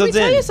 5 episodes in. Let me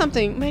tell you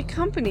something. My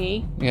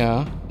company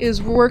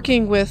is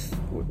working with.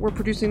 We're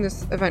producing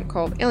this event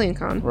called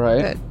AlienCon.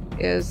 Right. That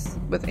is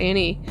with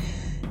Annie,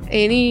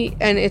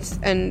 and it's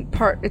a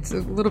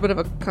little bit of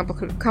a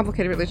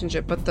complicated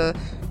relationship, but the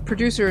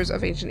producers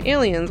of Ancient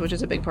Aliens, which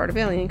is a big part of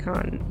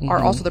AlienCon, are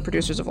also the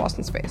producers of Lost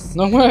in Space.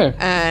 No way.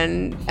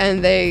 And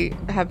they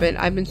have been.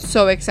 I've been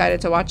so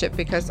excited to watch it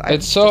because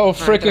it's so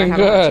freaking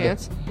good.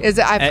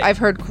 I've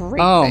heard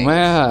great things. Oh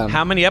man.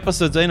 How many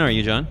episodes in are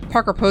you, John?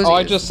 Parker Posey. Oh,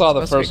 I just saw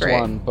the first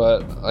one,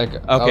 but like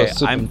I was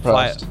super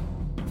impressed.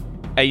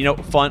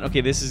 Fun. Okay,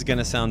 this is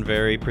gonna sound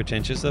very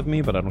pretentious of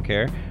me, but I don't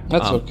care.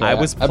 That's okay. I've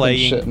been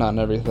shitting on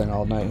everything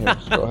all night here.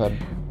 Just go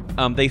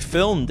ahead. They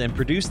filmed and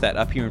produced that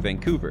up here in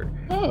Vancouver,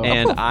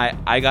 and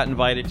I got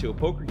invited to a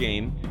poker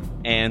game,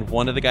 and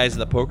one of the guys at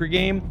the poker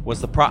game was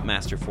the prop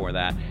master for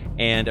that,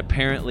 and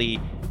apparently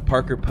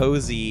Parker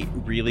Posey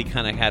really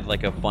kind of had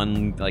like a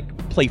fun,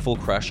 like playful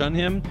crush on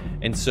him,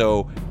 and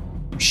so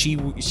she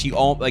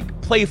all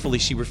like playfully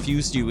she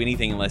refused to do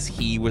anything unless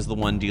he was the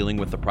one dealing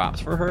with the props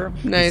for her.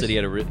 Nice.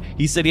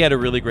 He said he had a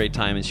really great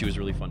time and she was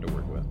really fun to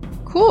work with.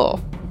 Cool.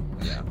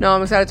 Yeah. No,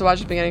 I'm excited to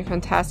watch it. Been getting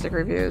fantastic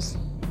reviews.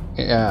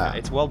 Yeah.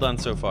 It's well done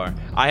so far.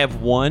 I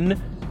have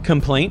one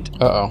complaint,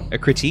 a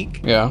critique.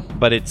 Yeah.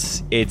 But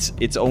it's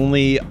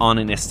only on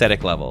an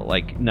aesthetic level,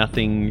 like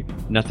nothing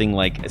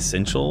like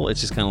essential. It's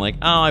just kind of like,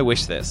 oh, I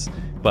wish this.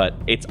 But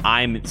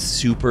I'm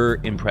super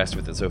impressed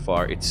with it so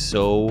far. It's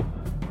so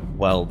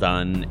well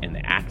done, and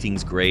the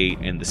acting's great,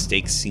 and the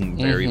stakes seem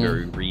very,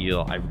 very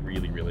real. I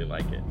really, really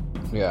like it.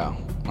 Yeah,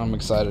 I'm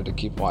excited to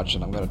keep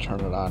watching. I'm gonna turn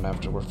it on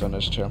after we're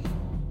finished here.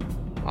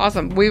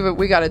 Awesome.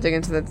 We got to dig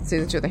into the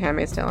season 2 of The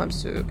Handmaid's Tale. I'm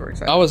super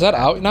excited. Oh, is that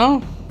out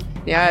now?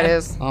 Yeah, it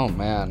is. Oh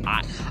man.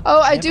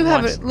 I do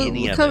have it.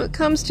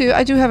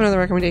 I do have another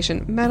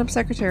recommendation. Madam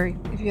Secretary,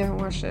 if you haven't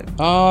watched it.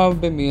 Oh, I've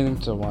been meaning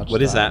to watch.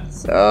 What is that?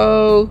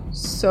 So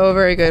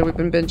very good. We've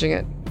been binging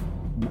it.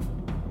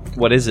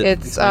 What is it?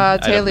 It's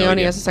Téa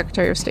Leoni as the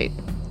Secretary of State,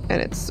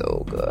 and it's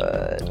so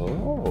good.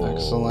 Oh,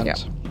 excellent. Yeah.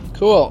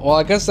 Cool. Well,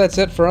 I guess that's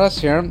it for us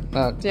here.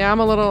 Yeah,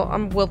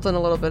 I'm wilting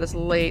a little bit. It's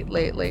late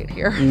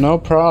here. No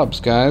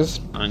probs, guys.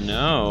 I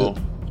know.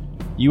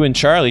 You and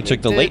Charlie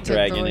took the late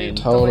dragon in.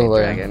 Totally. The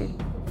late dragon.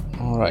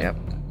 All right. Yep.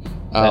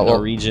 That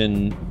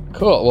Norwegian.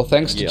 Cool. Well,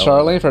 thanks to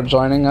Charlie for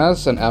joining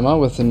us and Emma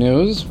with the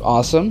news.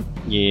 Awesome.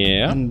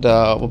 Yeah. And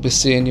we'll be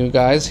seeing you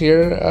guys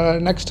here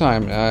next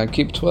time.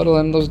 Keep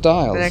twiddling those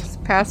dials. The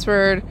next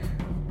password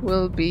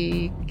will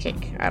be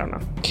cake. I don't know.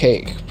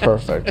 Cake.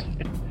 Perfect.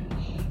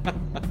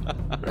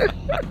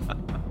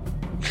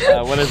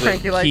 What is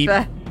Frankie it? like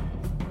that.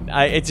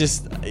 It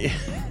just.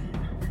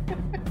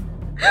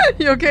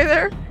 You okay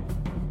there?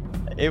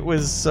 It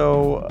was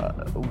so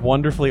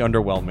wonderfully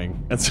underwhelming.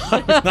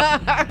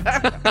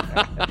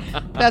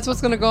 That's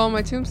what's gonna go on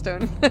my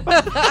tombstone. She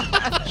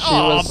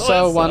was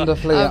so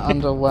wonderfully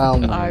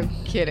underwhelming. I'm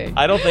kidding.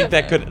 I don't think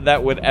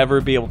that would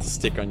ever be able to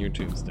stick on your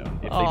tombstone.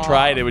 If they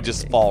tried, it would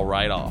just fall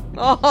right off.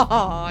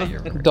 Oh,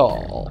 you're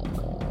Doll.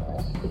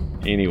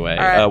 Anyway,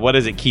 right. what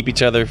is it? Keep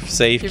each other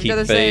safe. Keep Keep each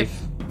other faith.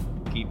 safe.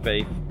 Keep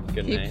faith.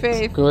 Good Keep night.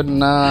 faith. Good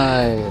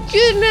night.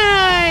 Good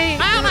night.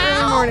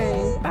 Good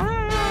morning. Bye.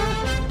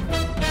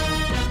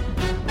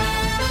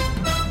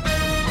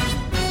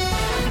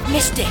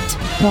 Missed it.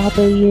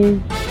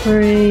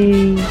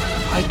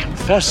 I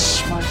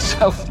confess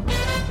myself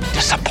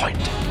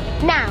disappointed.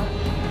 Now,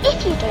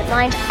 if you don't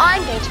mind,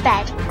 I'm going to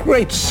bed.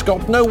 Great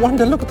Scott, no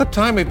wonder. Look at the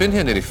time. We've been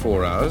here nearly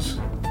 4 hours.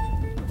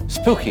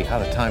 Spooky how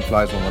the time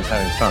flies when one's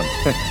having fun.